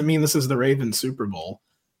this doesn't mean this is the Ravens Super Bowl.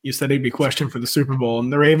 You said he'd be questioned for the Super Bowl,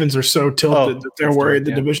 and the Ravens are so tilted that they're worried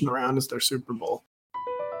the divisional round is their Super Bowl.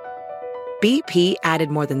 BP added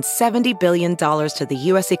more than $70 billion to the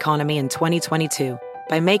U.S. economy in 2022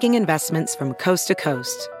 by making investments from coast to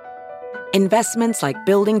coast. Investments like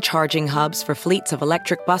building charging hubs for fleets of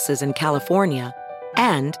electric buses in California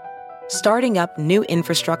and starting up new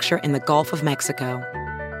infrastructure in the Gulf of Mexico.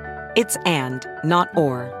 It's and, not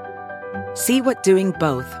or. See what doing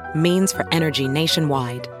both means for energy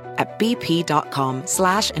nationwide at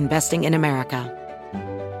bp.com/investing in America.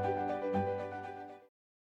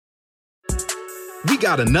 We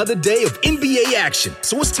got another day of NBA action,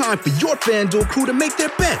 so it's time for your FanDuel crew to make their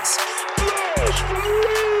bets.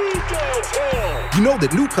 You know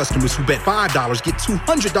that new customers who bet $5 get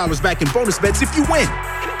 $200 back in bonus bets if you win.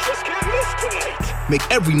 Make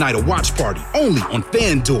every night a watch party only on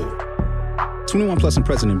FanDuel. 21 plus and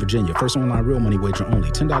present in Virginia. First online real money wager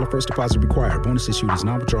only. $10 first deposit required. Bonus issued is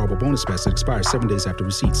non-withdrawable bonus bets that expires 7 days after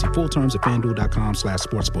receipt. See full terms at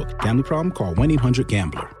FanDuel.com/sportsbook. Gambling problem? Call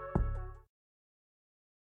 1-800-GAMBLER.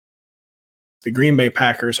 The Green Bay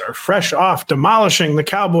Packers are fresh off demolishing the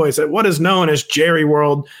Cowboys at what is known as Jerry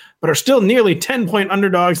World, but are still nearly 10-point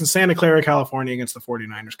underdogs in Santa Clara, California against the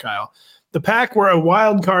 49ers, Kyle. The Pack were a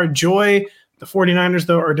wild card joy. The 49ers,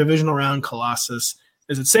 though, are divisional round colossus.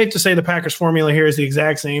 Is it safe to say the Packers formula here is the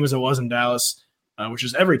exact same as it was in Dallas, which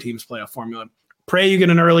is every team's playoff formula? Pray you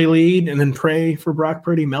get an early lead and then pray for Brock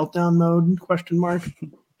Purdy meltdown mode, ?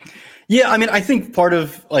 Yeah, I mean, I think part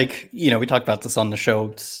of, like, we talked about this on the show,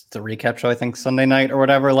 it's the recap show, I think, Sunday night or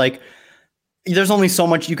whatever. Like, there's only so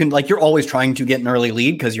much you can, like, you're always trying to get an early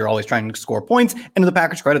lead because you're always trying to score points. And to the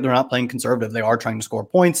Packers' credit, they're not playing conservative. They are trying to score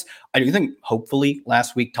points. I do think hopefully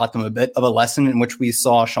last week taught them a bit of a lesson in which we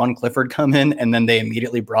saw Sean Clifford come in and then they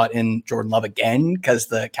immediately brought in Jordan Love again because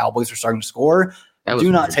the Cowboys were starting to score.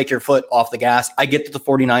 Do not take your foot off the gas. I get that the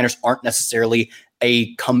 49ers aren't necessarily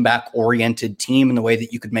a comeback-oriented team in the way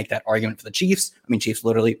that you could make that argument for the Chiefs. I mean, Chiefs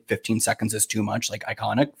literally 15 seconds is too much, like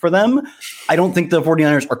iconic for them. I don't think the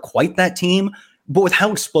 49ers are quite that team, but with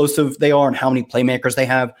how explosive they are and how many playmakers they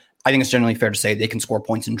have, I think it's generally fair to say they can score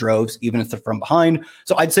points in droves, even if they're from behind.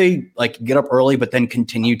 So I'd say, like, get up early, but then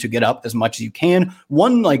continue to get up as much as you can.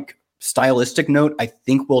 One, like, stylistic note I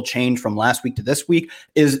think will change from last week to this week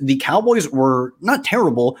is the Cowboys were not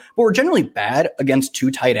terrible, but were generally bad against two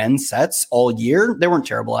tight end sets all year. They weren't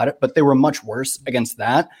terrible at it, but they were much worse against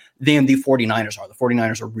that than the 49ers are. The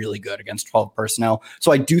 49ers are really good against 12 personnel.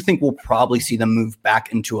 So I do think we'll probably see them move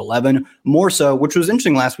back into 11 more so, which was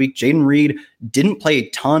interesting last week. Jaden Reed didn't play a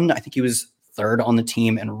ton. I think he was third on the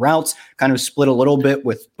team in routes, kind of split a little bit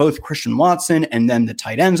with both Christian Watson and then the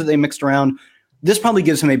tight ends that they mixed around. This probably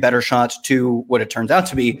gives him a better shot to what it turns out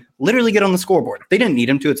to be, literally get on the scoreboard. They didn't need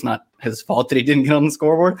him to. It's not his fault that he didn't get on the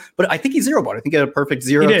scoreboard, but I think he zeroed. I think he had a perfect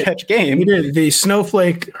zero-catch game. He did. The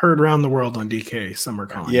snowflake heard around the world on DK, Summer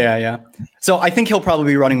Con. Yeah. So I think he'll probably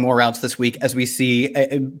be running more routes this week as we see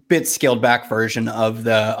a bit scaled-back version of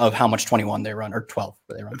how much 21 they run, or 12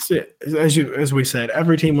 they run. That's it. As we said,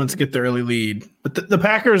 every team wants to get the early lead. But the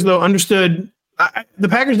Packers, though, understood. The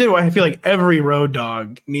Packers did what I feel like every road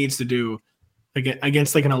dog needs to do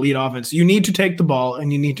against like an elite offense. You need to take the ball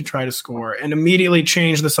and you need to try to score and immediately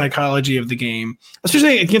change the psychology of the game,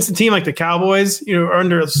 especially against a team like the Cowboys, are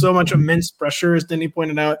under so much immense pressure, as Denny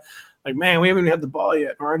pointed out. Like, man, we haven't even had the ball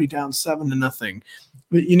yet. We're already down 7-0.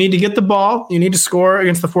 But you need to get the ball. You need to score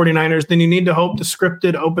against the 49ers. Then you need to hope the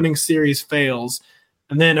scripted opening series fails.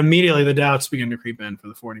 And then immediately the doubts begin to creep in for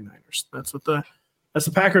the 49ers. That's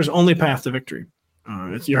the Packers' only path to victory.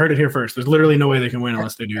 You heard it here first. There's literally no way they can win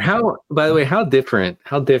unless they do. By the way, how different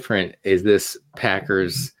is this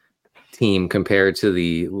Packers team compared to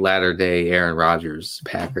the latter day Aaron Rodgers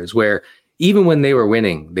Packers, where even when they were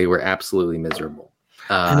winning, they were absolutely miserable.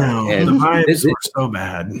 I know. And the vibes were so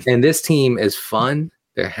bad. And this team is fun.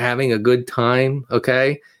 They're having a good time.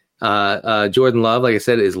 Okay. Jordan Love, like I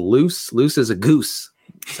said, is loose as a goose,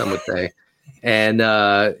 some would say. And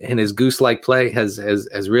his goose-like play has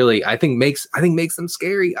really, I think makes them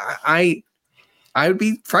scary. I would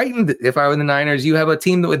be frightened if I were the Niners. You have a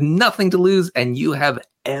team with nothing to lose, and you have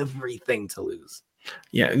everything to lose.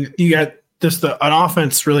 Yeah, you got just an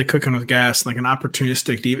offense really cooking with gas, like an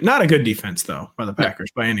opportunistic defense. Not a good defense though by the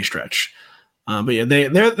Packers by any stretch. But yeah,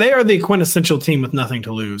 they are the quintessential team with nothing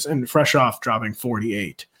to lose, and fresh off dropping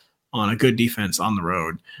 48 on a good defense on the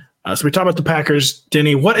road. So we talk about the Packers.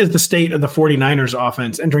 Denny, what is the state of the 49ers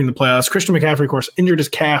offense entering the playoffs? Christian McCaffrey, of course, injured his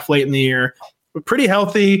calf late in the year, but pretty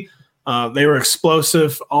healthy. They were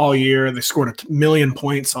explosive all year. They scored 1 million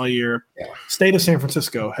points all year. State of San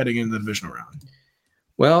Francisco heading into the divisional round.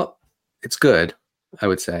 Well, it's good, I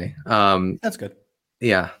would say. That's good.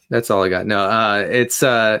 Yeah, that's all I got. No, it's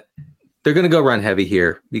they're going to go run heavy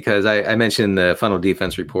here because I mentioned the funnel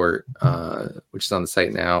defense report, which is on the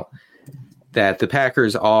site now, that the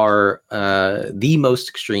Packers are the most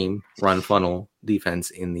extreme run funnel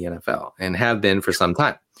defense in the NFL and have been for some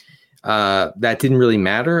time. That didn't really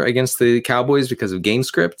matter against the Cowboys because of game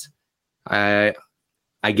script. I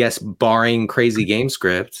guess barring crazy game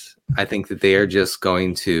script, I think that they are just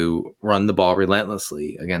going to run the ball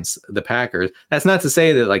relentlessly against the Packers. That's not to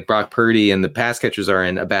say that like Brock Purdy and the pass catchers are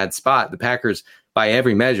in a bad spot. The Packers, by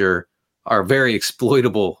every measure, are very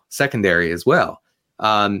exploitable secondary as well.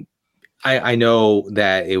 I know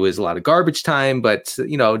that it was a lot of garbage time, but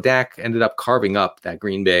Dak ended up carving up that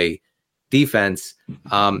Green Bay defense,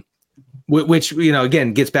 which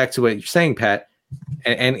again gets back to what you're saying, Pat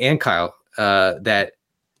and Kyle, that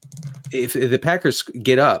if the Packers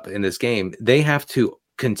get up in this game, they have to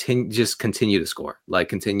continue to score, like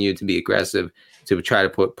continue to be aggressive to try to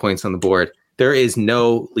put points on the board. There is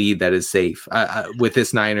no lead that is safe with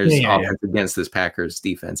this Niners offense against this Packers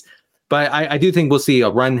defense. But I do think we'll see a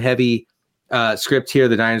run heavy script here.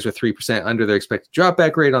 The Niners were 3% under their expected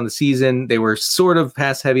dropback rate on the season. They were sort of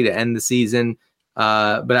pass heavy to end the season.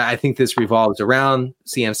 But I think this revolves around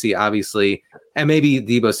CMC, obviously, and maybe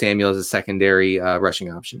Deebo Samuel as a secondary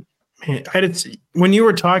rushing option. Man, when you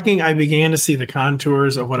were talking, I began to see the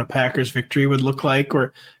contours of what a Packers victory would look like.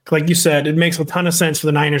 Or, like you said, it makes a ton of sense for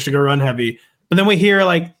the Niners to go run heavy. But then we hear,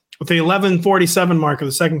 like, with the 11:47 mark of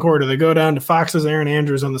the second quarter, they go down to Fox's Aaron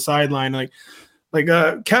Andrews on the sideline. Like, Like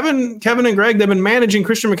Kevin and Greg, they've been managing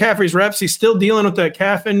Christian McCaffrey's reps. He's still dealing with that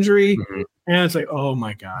calf injury. Mhm. And it's like, oh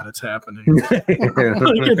my God, it's happening.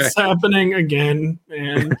 It's happening again.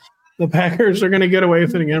 And the Packers are going to get away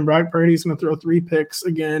with it again. Brock Purdy's going to throw 3 picks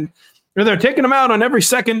again. They're taking him out on every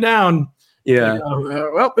second down. Yeah.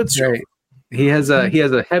 Well, it's right. He has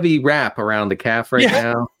a heavy wrap around the calf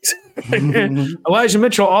now. Elijah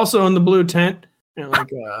Mitchell also in the blue tent. And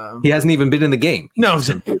he hasn't even been in the game. No,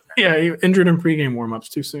 he injured in pregame warmups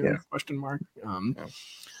too soon. Yeah. Question mark.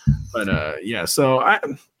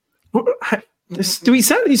 So you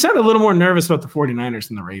sound a little more nervous about the 49ers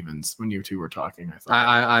than the Ravens when you two were talking. I thought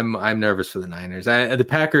I'm nervous for the Niners. The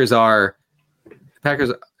Packers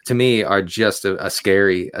to me are just a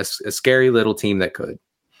scary little team that could.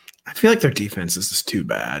 I feel like their defense is just too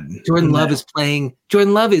bad. Jordan Love is playing.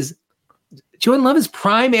 Jordan Love is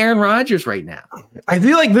prime Aaron Rodgers right now. I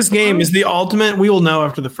feel like this game is the ultimate. We will know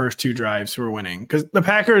after the first 2 drives who are winning, because the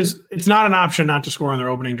Packers, it's not an option not to score on their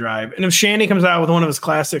opening drive. And if Shanny comes out with one of his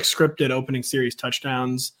classic scripted opening series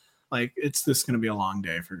touchdowns, it's this going to be a long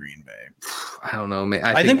day for Green Bay. I don't know, man.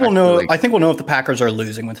 I think we'll know if the Packers are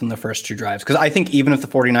losing within the first 2 drives, because I think even if the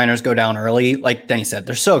 49ers go down early, like Denny said,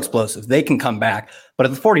 they're so explosive. They can come back. But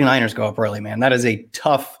if the 49ers go up early, man, that is a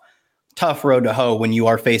tough road to hoe when you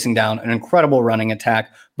are facing down an incredible running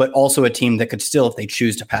attack, but also a team that could still, if they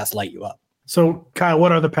choose to pass, light you up. So, Kyle,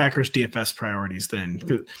 what are the Packers' DFS priorities then?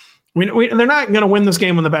 They're not going to win this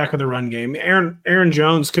game on the back of the run game. Aaron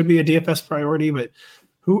Jones could be a DFS priority, but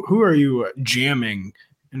who are you jamming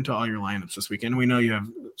into all your lineups this weekend? We know you have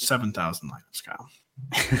 7,000 lineups, Kyle.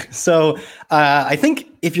 So I think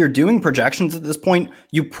if you're doing projections at this point,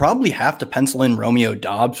 you probably have to pencil in Romeo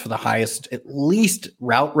Doubs for the highest, at least,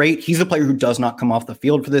 route rate. He's a player who does not come off the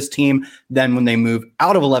field for this team. Then when they move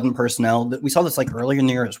out of 11 personnel, we saw this earlier in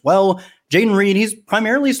the year as well. Jaden Reed, he's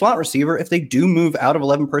primarily a slot receiver. If they do move out of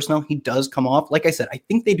 11 personnel, he does come off. Like I said, I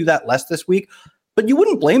think they do that less this week. But you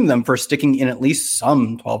wouldn't blame them for sticking in at least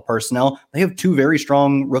some 12 personnel. They have 2 very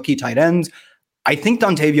strong rookie tight ends. I think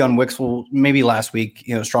Dontavion Wicks will, maybe last week,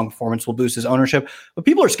 strong performance will boost his ownership, but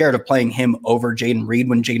people are scared of playing him over Jaden Reed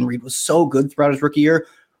when Jaden Reed was so good throughout his rookie year.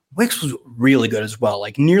 Wicks was really good as well,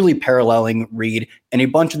 nearly paralleling Reed and a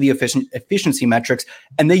bunch of the efficiency metrics,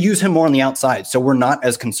 and they use him more on the outside. So we're not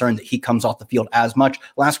as concerned that he comes off the field as much.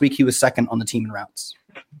 Last week, he was second on the team in routes.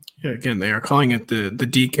 Yeah, again, they are calling it the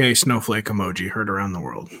DK snowflake emoji heard around the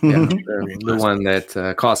world. Yeah, the one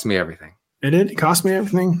that cost me everything. It did? It cost me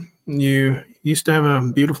everything? You used to have a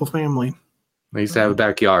beautiful family. I used to have a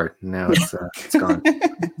backyard. Now it's gone.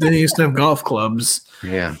 Then you used to have golf clubs.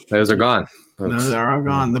 Yeah, those are gone. Those are all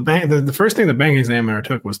gone. The first thing the bank examiner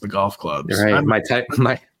took was the golf clubs. Right. I've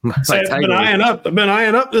been eyeing up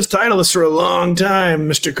this Titleist for a long time,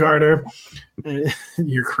 Mr. Carter.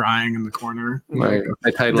 You're crying in the corner. My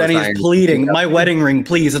Titleist. Then he's pleading, my wedding ring,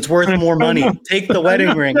 please. It's worth more money. Take the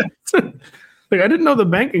wedding ring. I didn't know the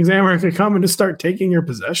bank examiner could come and just start taking your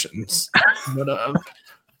possessions. But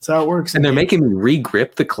that's how it works. And they're making me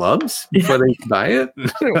re-grip the clubs before they buy it?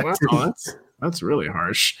 Wow, that's really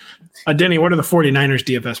harsh. Denny, what are the 49ers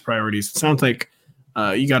DFS priorities? It sounds like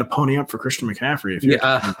you got to pony up for Christian McCaffrey.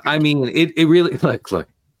 It really look.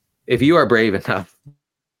 If you are brave enough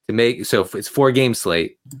to make, so if it's 4-game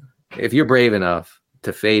slate, if you're brave enough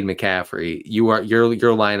to fade McCaffrey, your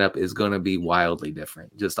lineup is going to be wildly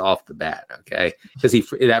different just off the bat, okay? Because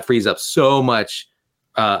that frees up so much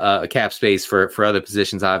cap space for other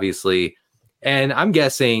positions, obviously. And I'm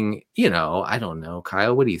guessing, I don't know,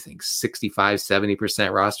 Kyle, what do you think? 65-70%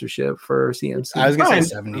 rostership for CMC? I was going to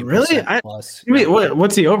say 70%. Really? Plus.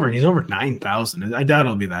 What's he over? He's over 9,000. I doubt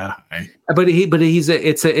it'll be that high. But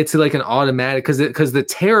it's like an automatic, because the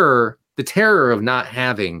terror of not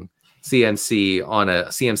having CMC on a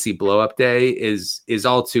CMC blow up day is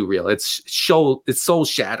all too real. It's soul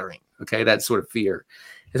shattering. Okay. That sort of fear.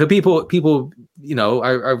 And so people,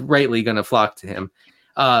 are rightly going to flock to him.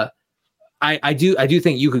 I do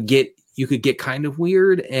think you could get kind of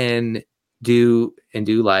weird and do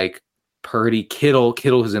like Purdy, Kittle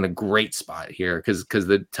who's in a great spot here because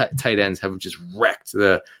the tight ends have just wrecked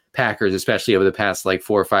the Packers, especially over the past 4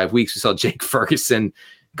 or 5 weeks. We saw Jake Ferguson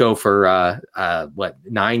go for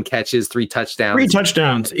 9 catches, 3 touchdowns. 3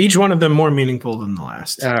 touchdowns, each one of them more meaningful than the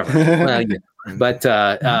last. But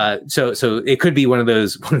so it could be one of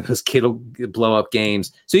those Kittle blow up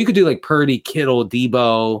games. So you could do like Purdy, Kittle,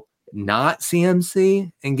 Debo, not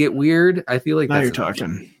CMC, and get weird. I feel like now you're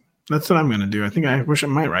talking. That's what I'm going to do. I wish I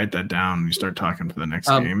might write that down when you start talking for the next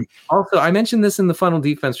game. Also, I mentioned this in the Funnel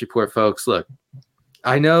Defense Report, folks. Look,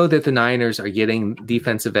 I know that the Niners are getting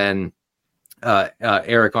defensive end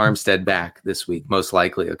Eric Armstead back this week, most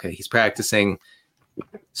likely. Okay, he's practicing.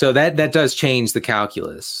 So that does change the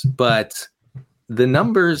calculus, but the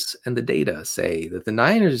numbers and the data say that the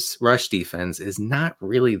Niners rush defense is not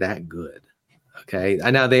really that good. Okay.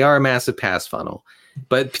 I know they are a massive pass funnel,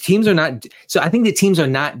 but teams are not. So I think the teams are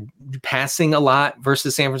not passing a lot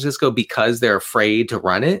versus San Francisco because they're afraid to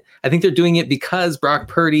run it. I think they're doing it because Brock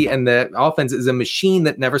Purdy and the offense is a machine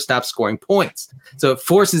that never stops scoring points. So it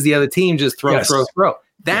forces the other team just throw.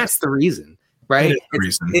 That's the reason, right?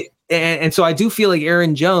 And so I do feel like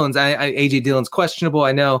Aaron Jones, AJ Dillon's questionable,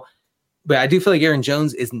 I know, but I do feel like Aaron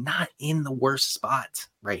Jones is not in the worst spot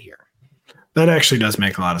right here. That actually does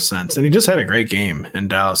make a lot of sense. And he just had a great game in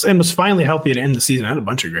Dallas and was finally healthy to end the season. I had a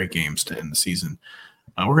bunch of great games to end the season.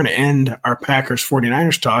 We're going to end our Packers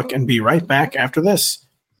 49ers talk and be right back after this.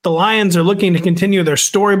 The Lions are looking to continue their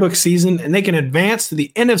storybook season, and they can advance to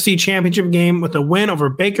the NFC Championship game with a win over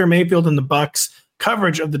Baker Mayfield and the Bucs.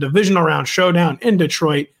 Coverage of the divisional round showdown in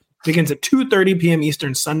Detroit begins at 2:30 p.m.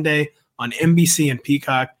 Eastern Sunday on NBC and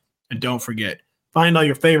Peacock. And don't forget, find all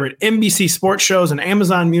your favorite NBC sports shows on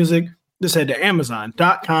Amazon Music. Just head to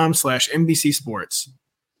amazon.com/NBC Sports.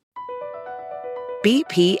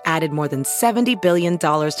 BP added more than $70 billion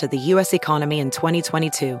to the U.S. economy in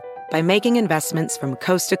 2022 by making investments from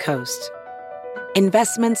coast to coast.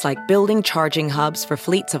 Investments like building charging hubs for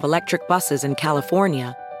fleets of electric buses in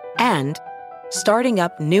California and starting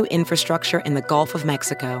up new infrastructure in the Gulf of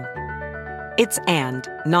Mexico. It's and,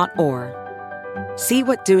 not or. See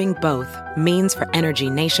what doing both means for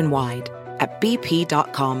energy nationwide at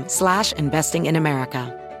bp.com/investing in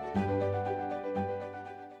America.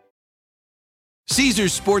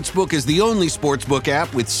 Caesars Sportsbook is the only sportsbook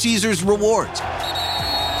app with Caesars Rewards.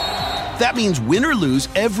 That means win or lose,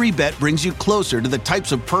 every bet brings you closer to the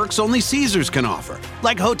types of perks only Caesars can offer.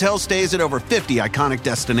 Like hotel stays at over 50 iconic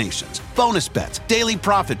destinations, bonus bets, daily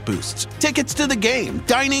profit boosts, tickets to the game,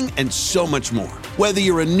 dining, and so much more. Whether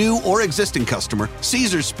you're a new or existing customer,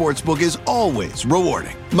 Caesars Sportsbook is always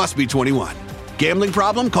rewarding. Must be 21. Gambling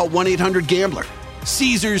problem? Call 1-800-GAMBLER.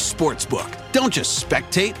 Caesars Sportsbook. Don't just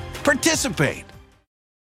spectate, participate.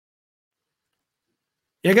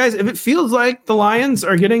 Yeah, guys, if it feels like the Lions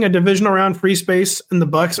are getting a divisional round free space in the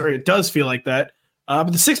Bucs, or it does feel like that,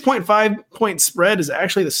 but the 6.5-point spread is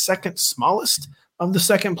actually the second smallest of the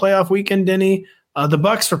second playoff weekend, Denny. The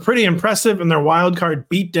Bucs are pretty impressive in their wild card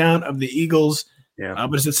beatdown of the Eagles. Yeah.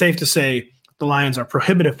 But is it safe to say the Lions are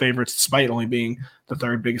prohibitive favorites despite only being the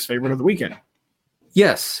third biggest favorite of the weekend?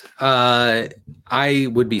 Yes. I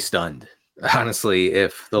would be stunned, honestly,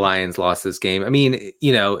 if the Lions lost this game. I mean,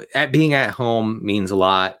 being at home means a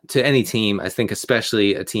lot to any team. I think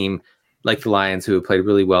especially a team like the Lions, who have played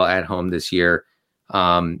really well at home this year.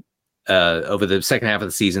 Over the second half of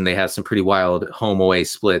the season, they have some pretty wild home away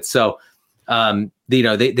splits. So,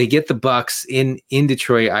 they get the Bucs in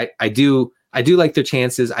Detroit. I do like their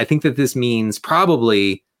chances. I think that this means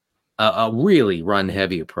probably a really run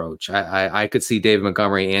heavy approach. I could see David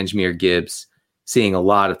Montgomery and Jahmyr Gibbs seeing a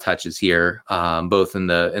lot of touches here, both in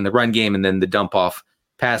the run game and then the dump off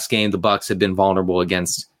pass game. The Bucs have been vulnerable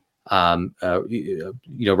against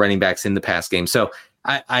running backs in the pass game. So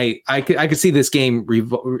I could see this game,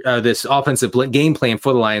 this offensive game plan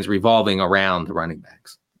for the Lions revolving around the running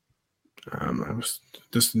backs. I was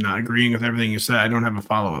just not agreeing with everything you said. I don't have a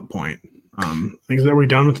follow-up point. Are we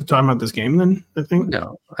done with the talking about this game then? I think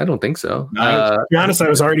no, I don't think so. To be honest, I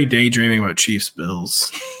was already daydreaming about Chiefs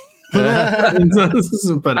Bills. I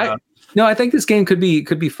think this game could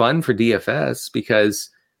be fun for DFS because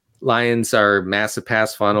Lions are massive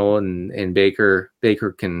pass funnel and Baker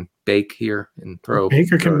can bake here and throw.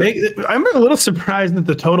 Baker can bake. I'm a little surprised that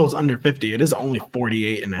the total is under 50. It is only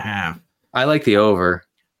 48.5. I like the over.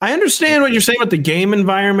 I understand what you're saying about the game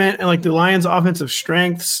environment and like the Lions' offensive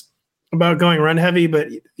strengths about going run heavy, but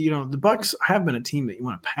the Bucs have been a team that you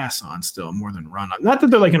want to pass on still more than run on. Not that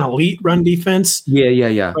they're like an elite run defense.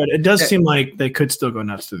 Yeah. But it does seem like they could still go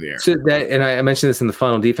nuts through the air. So and I mentioned this in the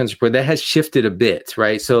final defense report, that has shifted a bit,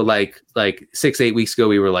 right? So like 6-8 weeks ago,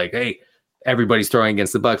 we were like, hey, everybody's throwing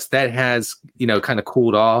against the Bucs. That has, kind of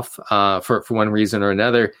cooled off for one reason or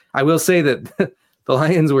another. I will say that the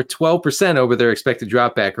Lions were 12% over their expected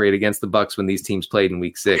dropback rate against the Bucs when these teams played in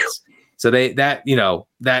week 6. So that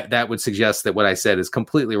would suggest that what I said is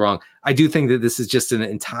completely wrong. I do think that this is just an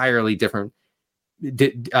entirely different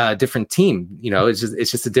team.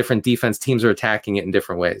 It's just a different defense. Teams are attacking it in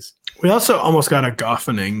different ways. We also almost got a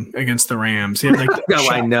Goffening against the Rams. He had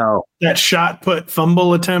I know that shot put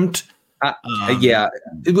fumble attempt. Yeah.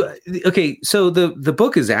 Okay. So the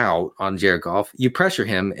book is out on Jared Goff. You pressure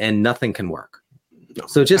him and nothing can work. No,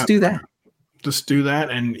 so just do that. Just do that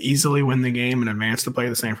and easily win the game and advance to play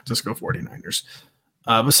the San Francisco 49ers.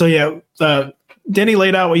 Denny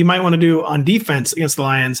laid out what you might want to do on defense against the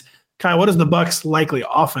Lions. Kyle, what is the Bucs' likely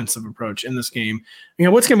offensive approach in this game?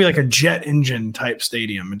 What's going to be like a jet engine type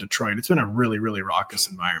stadium in Detroit? It's been a really, really raucous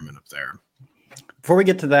environment up there. Before we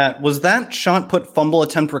get to that, was that shot put fumble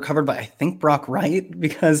attempt recovered by, I think, Brock Wright?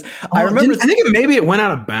 Because I remember... I think maybe it went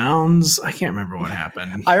out of bounds. I can't remember what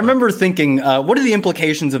happened. I remember thinking, what are the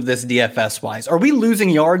implications of this DFS-wise? Are we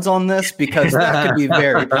losing yards on this? Because that could be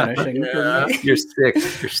very punishing. Yeah. You're sick.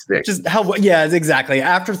 You're sick. Just how... Yeah, exactly.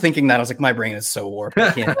 After thinking that, I was like, my brain is so warped.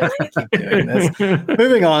 I can't keep doing this.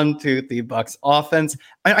 Moving on to the Bucs offense.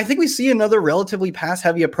 I think we see another relatively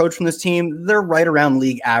pass-heavy approach from this team. They're right around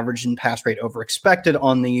league average in pass rate over expected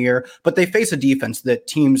on the year, but they face a defense that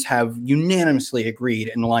teams have unanimously agreed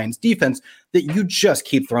in the Lions defense that you just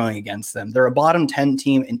keep throwing against them. They're a bottom 10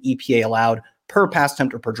 team in EPA allowed per pass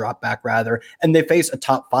attempt or per drop back rather, and they face a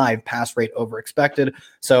top 5 pass rate over expected.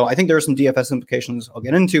 So I think there are some DFS implications I'll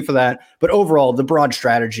get into for that. But overall, the broad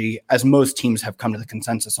strategy, as most teams have come to the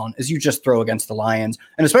consensus on, is you just throw against the Lions.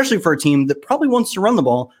 And especially for a team that probably wants to run the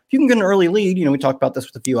ball, if you can get an early lead, we talked about this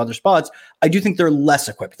with a few other spots, I do think they're less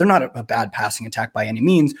equipped. They're not a bad passing attack by any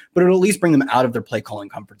means, but it'll at least bring them out of their play calling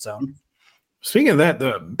comfort zone. Speaking of that,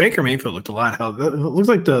 the Baker Mayfield looked a lot healthy. It looks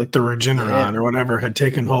like the Regeneron or whatever had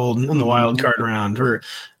taken hold in the wild card round. For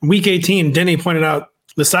week 18, Denny pointed out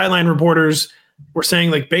the sideline reporters were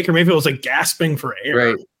saying like Baker Mayfield was like gasping for air.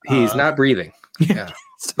 Right. He's not breathing. Yeah.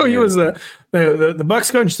 So he was the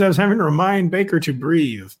Bucs coach says having to remind Baker to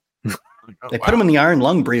breathe. They put him in the iron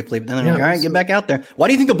lung briefly, but then they're like, all right, get back out there. Why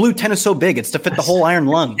do you think the blue tent is so big? It's to fit the whole iron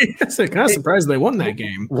lung. Yes, I'm kind of surprised they won that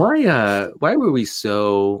game. Why were we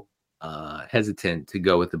so hesitant to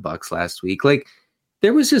go with the Bucs last week? Like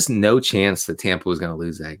there was just no chance that Tampa was going to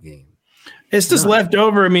lose that game. It's just left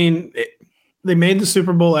over. I mean, they made the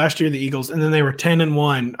Super Bowl last year, the Eagles, and then they were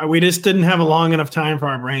 10-1. We just didn't have a long enough time for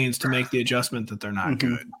our brains to make the adjustment that they're not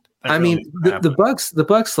good. I mean, the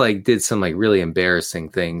Bucs like did some like really embarrassing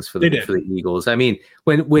things for the Eagles. I mean,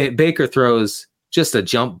 when Baker throws just a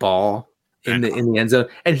jump ball in the end zone,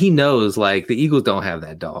 and he knows like the Eagles don't have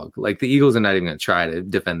that dog. Like the Eagles are not even going to try to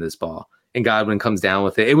defend this ball. And Godwin comes down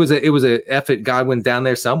with it. It was a effort. Godwin down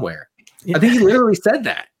there somewhere. Yeah. I think he literally said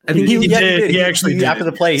that. I think he did. He actually did. After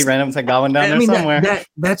the play, he ran up and said Godwin down there somewhere.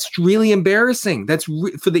 That's really embarrassing. That's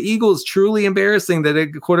for the Eagles. Truly embarrassing that a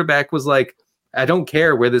quarterback was like, I don't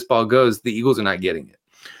care where this ball goes. The Eagles are not getting it.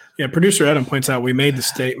 Yeah, producer Adam points out we made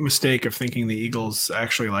the mistake of thinking the Eagles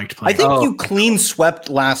actually liked playing. I think you clean swept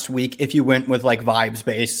last week if you went with like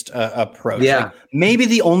vibes-based approach. Yeah. Like, maybe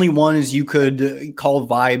the only one is you could call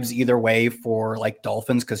vibes either way for like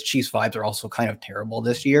Dolphins because Chiefs vibes are also kind of terrible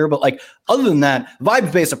this year. But like other than that,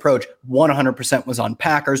 vibes-based approach 100% was on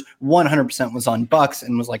Packers, 100% was on Bucs,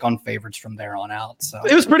 and was like on favorites from there on out. So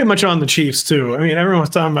it was pretty much on the Chiefs too. I mean, everyone was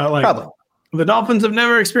talking about like probably. The Dolphins have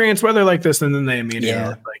never experienced weather like this, and then they immediately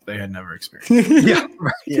looked like they had never experienced it. Yeah,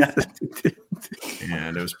 right. Yeah.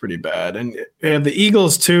 And it was pretty bad. And the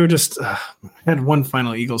Eagles, too, just had one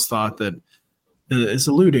final Eagles thought that is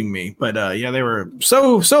eluding me. But, they were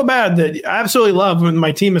so bad that I absolutely love when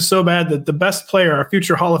my team is so bad that the best player, our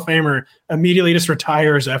future Hall of Famer, immediately just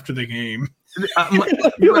retires after the game. A legend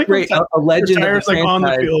of the franchise on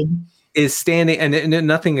the field. Is standing, and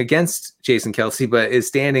nothing against Jason Kelce, but is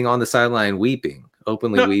standing on the sideline weeping,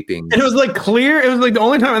 openly weeping. It was like clear. It was like the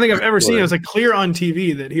only time I think I've ever seen it was like clear on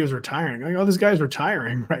TV that he was retiring. Like, oh, this guy's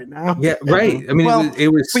retiring right now. Yeah, right. I mean, it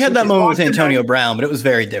was. We had that moment with Antonio Brown, but it was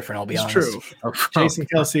very different. I'll be honest. True. Jason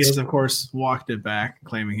Kelce has, of course, walked it back,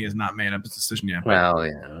 claiming he has not made up his decision yet. Well,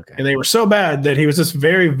 yeah, okay. And they were so bad that he was just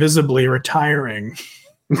very visibly retiring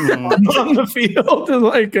on the field.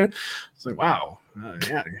 And it's like, wow.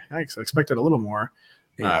 I expected a little more.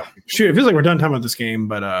 It feels like we're done talking about this game,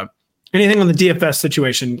 but anything on the DFS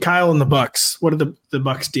situation? Kyle and the Bucs. What are the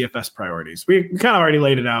Bucs DFS priorities? We kind of already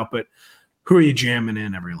laid it out, but who are you jamming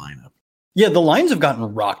in every lineup? Yeah, the Lions have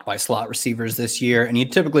gotten rocked by slot receivers this year, and you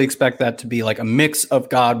typically expect that to be like a mix of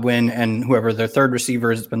Godwin and whoever their third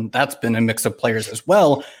receiver has been. That's been a mix of players as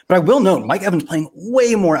well. But I will note, Mike Evans playing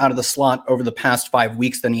way more out of the slot over the past 5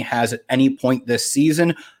 weeks than he has at any point this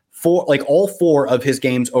season. All 4 of his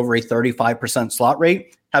games over a 35% slot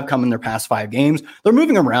rate have come in their past 5 games. They're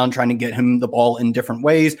moving around, trying to get him the ball in different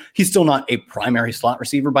ways. He's still not a primary slot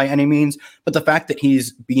receiver by any means, but the fact that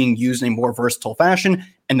he's being used in a more versatile fashion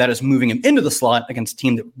and that is moving him into the slot against a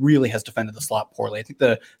team that really has defended the slot poorly. I think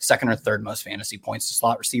the second or third most fantasy points to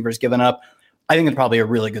slot receivers given up. I think it's probably a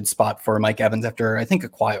really good spot for Mike Evans after, I think,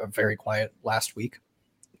 a very quiet last week.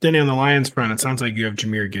 Denny, on the Lions front, it sounds like you have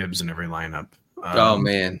Jahmyr Gibbs in every lineup. Oh,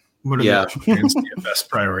 man. What are the DFS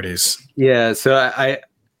priorities? Yeah, so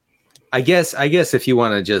I guess if you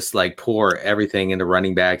want to just like pour everything into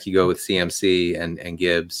running back, you go with CMC and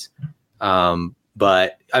Gibbs.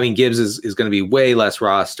 But I mean, Gibbs is going to be way less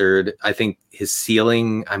rostered. I think his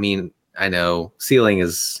ceiling, I mean, I know ceiling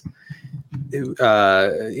is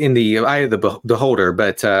in the eye of the beholder,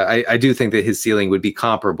 but I do think that his ceiling would be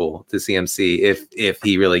comparable to CMC if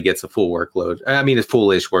he really gets a full workload. I mean, a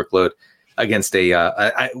fullish workload against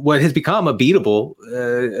what has become a beatable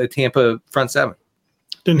Tampa front seven.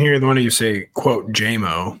 Didn't hear one of you say, quote,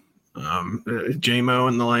 JMO. JMO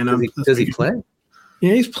in the lineup. Does he play?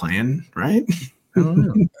 Yeah, he's playing, right? I don't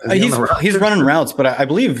know. He's running routes, but I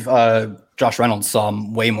believe Josh Reynolds saw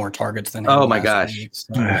way more targets than him. Oh my gosh.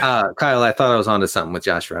 Kyle, I thought I was onto something with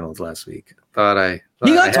Josh Reynolds last week.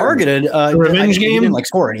 He got targeted. Revenge game. He didn't like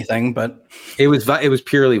score anything, but it was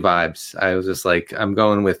purely vibes. I was just like, I'm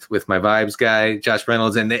going with my vibes guy, Josh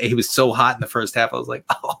Reynolds, and he was so hot in the first half. I was like,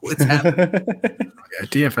 oh, what's happening? Yeah,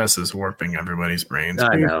 DFS is warping everybody's brains.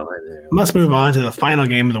 I know. Let's move on to the final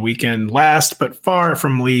game of the weekend. Last but far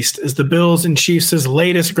from least is the Bills and Chiefs'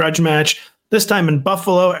 latest grudge match. This time in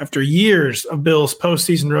Buffalo, after years of Bills'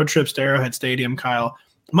 postseason road trips to Arrowhead Stadium. Kyle,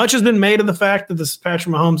 much has been made of the fact that this is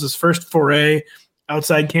Patrick Mahomes' first foray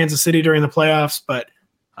outside Kansas City during the playoffs, but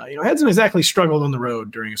hasn't exactly struggled on the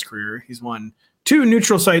road during his career. He's won 2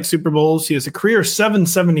 neutral site Super Bowls. He has a career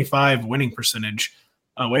 775 winning percentage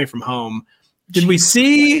away from home. Did we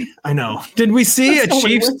see a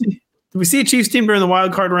Chiefs team during the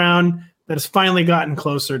wild card round that has finally gotten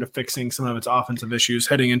closer to fixing some of its offensive issues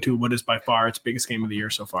heading into what is by far its biggest game of the year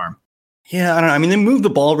so far? Yeah, I don't know. I mean, they moved the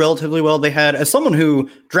ball relatively well. They had, as someone who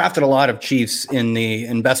drafted a lot of Chiefs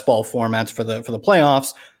in best ball formats for the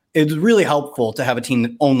playoffs, it's really helpful to have a team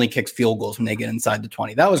that only kicks field goals when they get inside the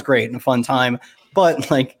 20. That was great and a fun time. But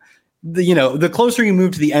like the closer you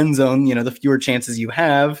move to the end zone, the fewer chances you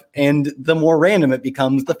have, and the more random it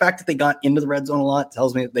becomes. The fact that they got into the red zone a lot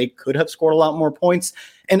tells me that they could have scored a lot more points.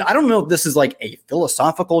 And I don't know if this is like a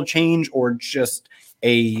philosophical change or just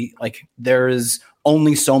there is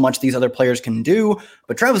only so much these other players can do,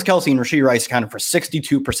 but Travis Kelce and Rashee Rice accounted for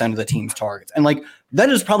 62% of the team's targets. And that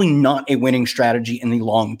is probably not a winning strategy in the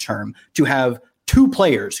long term to have 2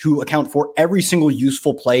 players who account for every single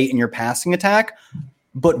useful play in your passing attack.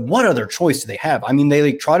 But what other choice do they have? I mean,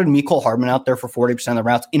 they trotted Mecole Hardman out there for 40% of the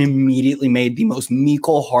routes and immediately made the most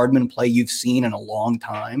Mecole Hardman play you've seen in a long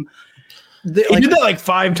time. He did that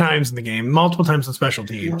 5 times in the game, multiple times on special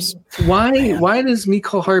teams. Why does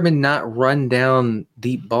Mecole Hardman not run down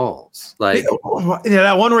deep balls?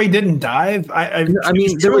 That one where he didn't dive. I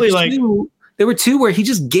mean, there were 2 where he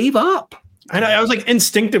just gave up. I was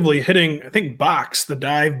instinctively hitting, I think, box the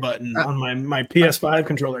dive button on my PS5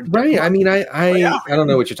 controller. Right. I mean, I don't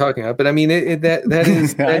know what you're talking about, but I mean, it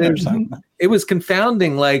was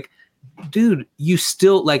confounding. Dude, you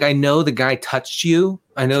still I know the guy touched you.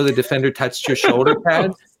 I know the defender touched your shoulder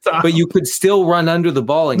pad, but you could still run under the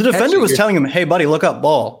ball. And the defender was telling him, "Hey, buddy, look up,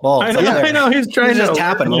 ball." I know. He's trying to just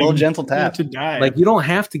tap him, a little gentle tap. To dive. You don't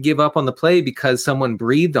have to give up on the play because someone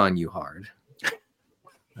breathed on you hard.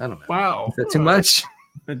 I don't know. Wow, is that too much?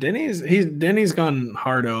 Denny's gone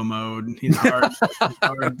hardo mode. He's hard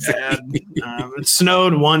bad. It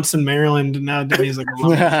snowed once in Maryland, and now Denny's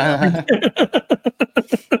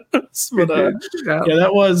But that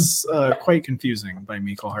was quite confusing by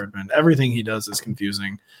Mecole Hardman. Everything he does is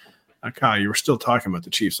confusing. Kyle, you were still talking about the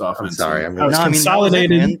Chiefs offense. I'm sorry.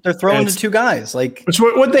 Consolidated. They're throwing to 2 guys. Which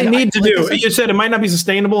what they need to do. You said it might not be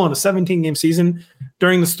sustainable in a 17-game season.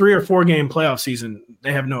 During this 3 or 4 game playoff season,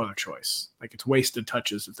 they have no other choice. It's wasted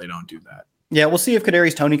touches if they don't do that. Yeah, we'll see if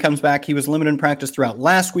Kadarius Toney comes back. He was limited in practice throughout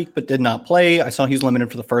last week, but did not play. I saw he was limited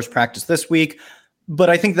for the first practice this week. But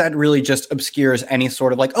I think that really just obscures any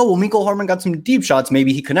sort of Mecole Hardman got some deep shots.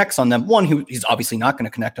 Maybe he connects on them. One, he's obviously not going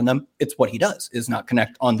to connect on them. It's what he does, is not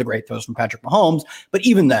connect on the great throws from Patrick Mahomes. But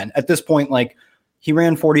even then, at this point, he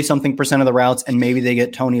ran 40-something% of the routes, and maybe they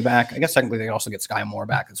get Toney back. I guess technically they also get Sky Moore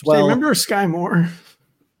back as well. Do you remember Sky Moore?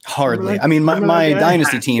 Hardly. I mean, my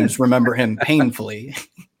dynasty teams remember him painfully.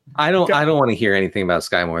 I don't want to hear anything about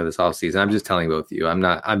Sky Moore this offseason. I'm just telling both of you.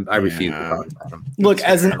 I refuse to talk about him. Look,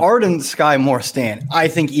 as an ardent Sky Moore stan, I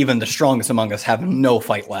think even the strongest among us have no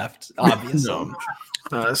fight left, obviously.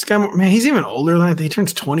 Sky Moore, man, he's even older than that. He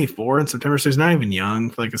turns 24 in September, so he's not even young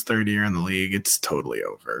for his 3rd year in the league. It's totally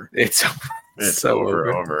over. It's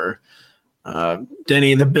over.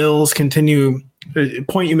 Denny, the Bills continue.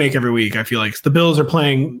 Point you make every week, I feel like the Bills are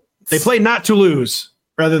playing. They play not to lose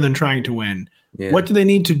rather than trying to win. Yeah. What do they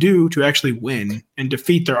need to do to actually win and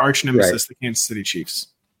defeat their arch nemesis, the Kansas City Chiefs?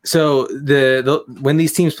 So when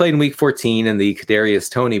these teams played in Week 14 in the Kadarius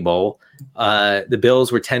Toney Bowl, the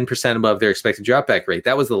Bills were 10% above their expected dropback rate.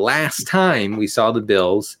 That was the last time we saw the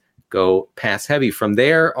Bills go pass heavy. From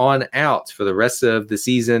there on out, for the rest of the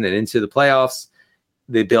season and into the playoffs,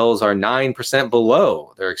 the Bills are 9%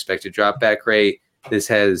 below their expected dropback rate. This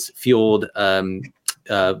has fueled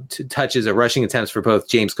touches of rushing attempts for both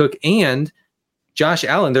James Cook and Josh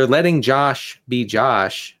Allen. They're letting Josh be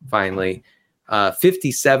Josh finally.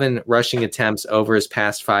 57 rushing attempts over his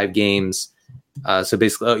past 5 games. So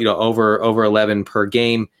basically, over 11 per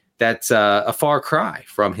game. That's a far cry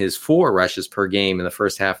from his 4 rushes per game in the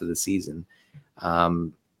first half of the season.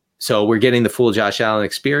 So we're getting the full Josh Allen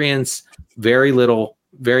experience. Very little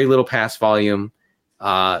pass volume.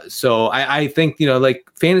 So I think, like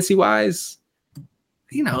fantasy wise,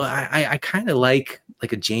 I kind of like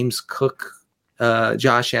a James Cook,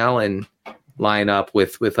 Josh Allen lineup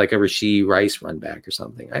with like a Rashee Rice run back or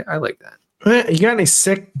something. I like that. You got any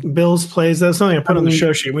sick Bills plays? That's something I put on the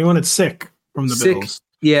show sheet. We wanted sick from the Bills.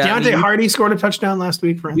 Yeah, Deontay Hardy scored a touchdown last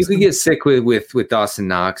week. For instance, you could get sick with Dawson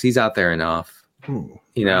Knox. He's out there enough. Ooh,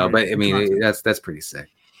 but I mean that's pretty sick.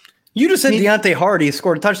 You just said Deontay Hardy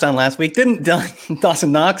scored a touchdown last week. Didn't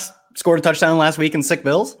Dawson Knox score a touchdown last week in sick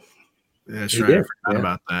Bills? Yeah, sure. I forgot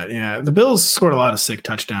about that. Yeah, the Bills scored a lot of sick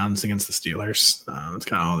touchdowns against the Steelers. That's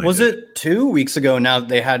kind of all they Was did. it 2 weeks ago now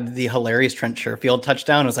they had the hilarious Trent Sherfield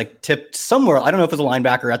touchdown? It was like tipped somewhere. I don't know if it was a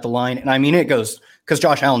linebacker at the line. And I mean, it goes because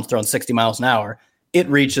Josh Allen's throwing 60 miles an hour. It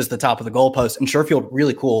reaches the top of the goalpost. And Sherfield,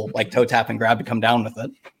 really cool, like toe tap and grab to come down with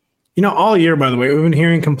it. All year, by the way, we've been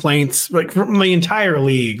hearing complaints like from the entire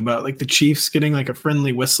league about like the Chiefs getting like a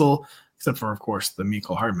friendly whistle, except for, of course, the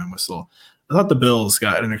Mecole Hardman whistle. I thought the Bills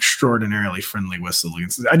got an extraordinarily friendly whistle.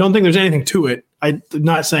 I don't think there's anything to it. I'm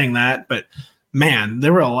not saying that, but man,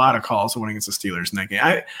 there were a lot of calls winning against the Steelers in that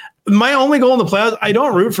game. My only goal in the playoffs, I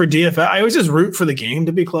don't root for DFS. I always just root for the game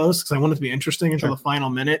to be close because I want it to be interesting until the final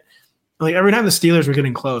minute. Like every time the Steelers were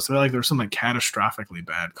getting close, I feel like there was some like catastrophically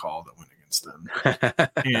bad call that went against them.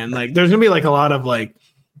 And like there's gonna be like a lot of like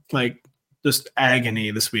just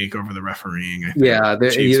agony this week over the refereeing. I think. Yeah,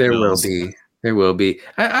 there will be.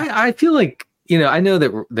 I feel like, I know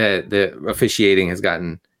that the officiating has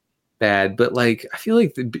gotten bad, but like I feel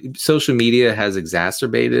like the social media has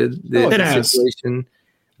exacerbated the situation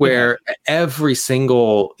where every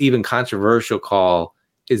single, even controversial call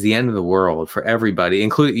is the end of the world for everybody,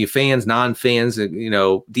 including you fans, non-fans,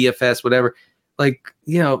 DFS, whatever. Like,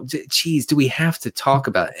 geez, do we have to talk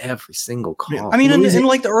about every single call? I mean, in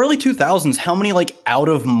like the early 2000s, how many like out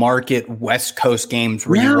of market West Coast games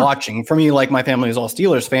were you watching? For me, like my family was all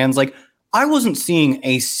Steelers fans. Like I wasn't seeing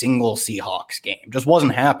a single Seahawks game, just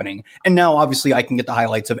wasn't happening. And now obviously I can get the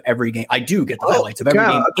highlights of every game. I do get the highlights of every game.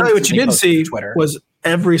 I'll tell you what you did see was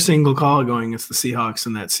every single call going against the Seahawks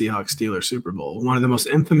in that Seahawks-Steelers Super Bowl. One of the most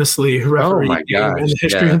infamously refereed games in the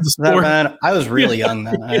history of the sport. Man, I was really young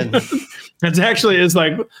then. That's actually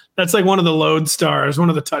that's like one of the lodestars, one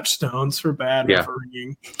of the touchstones for bad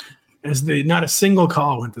refereeing. Not a single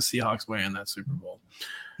call went the Seahawks' way in that Super Bowl.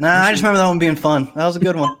 Nah, I just remember that one being fun. That was a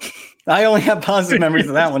good one. I only have positive memories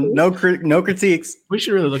of that one. No critiques. We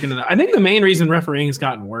should really look into that. I think the main reason refereeing has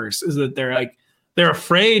gotten worse is that they're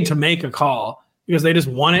afraid to make a call because they just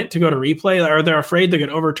want it to go to replay, or they're afraid they could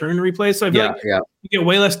overturn the replay. So I feel like you get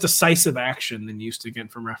way less decisive action than you used to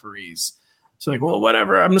get from referees. So like, well,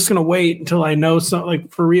 whatever. I'm just going to wait until I know something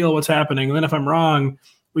like for real what's happening. And then if I'm wrong,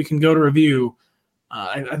 we can go to review.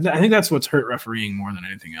 I think that's what's hurt refereeing more than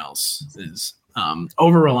anything else is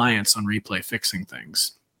over-reliance on replay fixing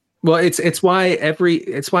things. Well, it's why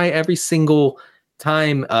every single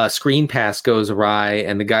time a screen pass goes awry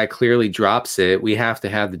and the guy clearly drops it, we have to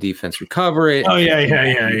have the defense recover it. Oh yeah.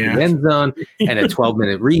 End zone and a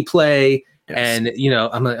 12-minute replay. Yes. And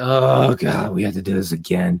I'm like, oh god, we have to do this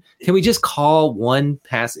again. Can we just call one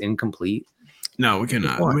pass incomplete? No, we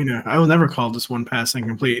cannot. I will never call just one pass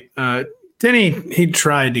incomplete. Denny, he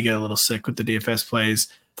tried to get a little sick with the DFS plays.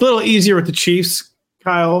 It's a little easier with the Chiefs,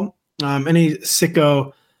 Kyle. Any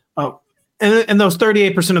sicko. And those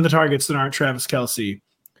 38% of the targets that aren't Travis Kelce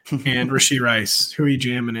and Rashee Rice, who are you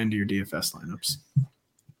jamming into your DFS lineups?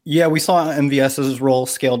 Yeah, we saw MVS's role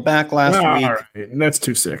scaled back last week. All right. That's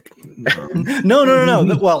too sick.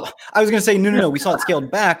 No. Well, I was going to say, no. We saw it scaled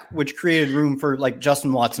back, which created room for like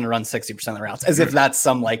Justin Watson to run 60% of the routes, as if that's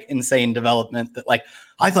some like insane development that like,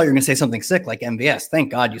 I thought you were going to say something sick like MVS. Thank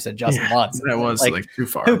God you said Justin Watson. That was like too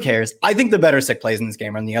far. Who cares? I think the better sick plays in this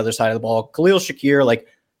game are on the other side of the ball. Khalil Shakir, like,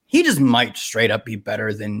 he just might straight up be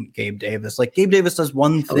better than Gabe Davis. Like Gabe Davis does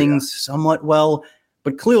one thing somewhat well.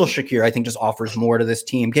 But Khalil Shakir, I think, just offers more to this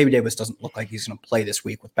team. Gabe Davis doesn't look like he's going to play this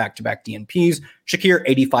week with back-to-back DNPs. Shakir,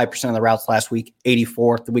 85% of the routes last week,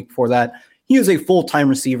 84th the week before that. He is a full-time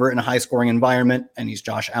receiver in a high-scoring environment, and he's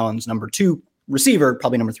Josh Allen's number 2 receiver,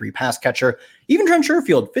 probably number 3 pass catcher. Even Trent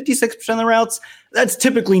Sherfield, 56% of the routes. That's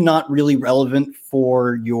typically not really relevant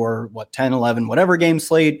for your, 10, 11, whatever game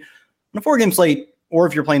slate. On a 4-game slate, or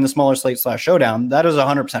if you're playing the smaller slate / showdown, that is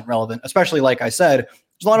 100% relevant, especially, like I said,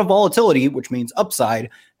 there's a lot of volatility, which means upside,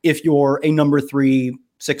 if you're a number 3,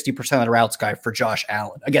 60% of the routes guy for Josh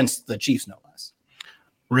Allen against the Chiefs, no less.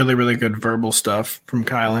 Really, really good verbal stuff from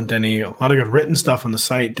Kyle and Denny. A lot of good written stuff on the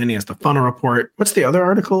site. Denny has the funnel report. What's the other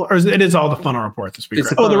article? Or it is all the funnel report this week?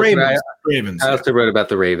 Right? The Ravens. Ravens. I also wrote about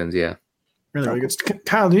the Ravens, yeah. Really, really good.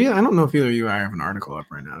 Kyle, do you? I don't know if either of you I have an article up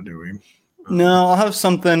right now, do we? No, I'll have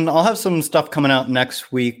some stuff coming out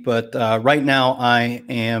next week, but right now I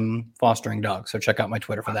am fostering dogs, so check out my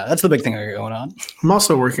Twitter for that. That's the big thing I got going on. I'm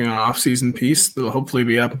also working on an off-season piece that'll hopefully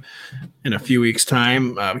be up in a few weeks'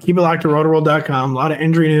 time. Keep it locked to rotoworld.com. A lot of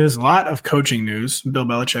injury news, a lot of coaching news. Bill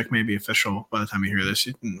Belichick may be official by the time you hear this.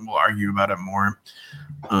 We'll argue about it more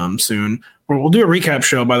soon. We'll do a recap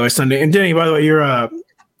show, by the way, Sunday. And Denny, by the way, you're going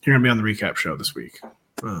to be on the recap show this week.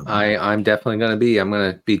 I'm definitely going to be. I'm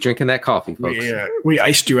going to be drinking that coffee, folks. Yeah, we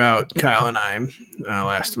iced you out, Kyle and I,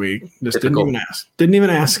 last week. Just didn't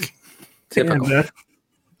even ask. Typical.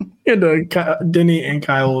 And Denny and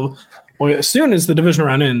Kyle, well, as soon as the divisional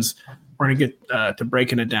round ends, we're going to get to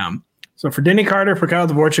breaking it down. So for Denny Carter, for Kyle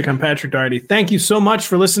Dvorak, I'm Patrick Daugherty. Thank you so much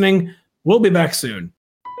for listening. We'll be back soon.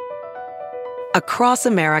 Across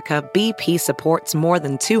America, BP supports more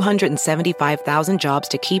than 275,000 jobs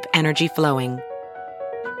to keep energy flowing.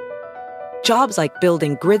 Jobs like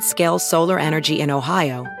building grid-scale solar energy in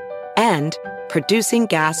Ohio and producing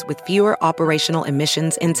gas with fewer operational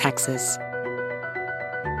emissions in Texas.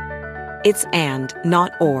 It's and,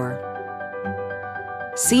 not or.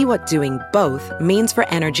 See what doing both means for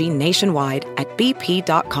energy nationwide at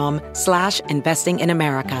bp.com/investing in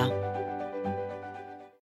America.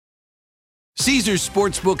 Caesars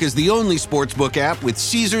Sportsbook is the only sportsbook app with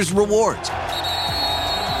Caesars Rewards.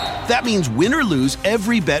 That means win or lose,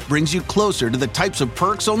 every bet brings you closer to the types of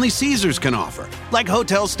perks only Caesars can offer. Like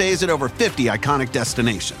hotel stays at over 50 iconic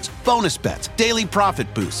destinations, bonus bets, daily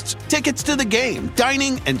profit boosts, tickets to the game,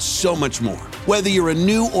 dining, and so much more. Whether you're a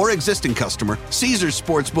new or existing customer, Caesars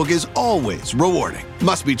Sportsbook is always rewarding.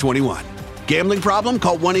 Must be 21. Gambling problem?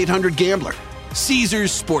 Call 1-800-GAMBLER.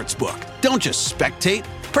 Caesars Sportsbook. Don't just spectate,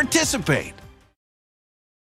 participate.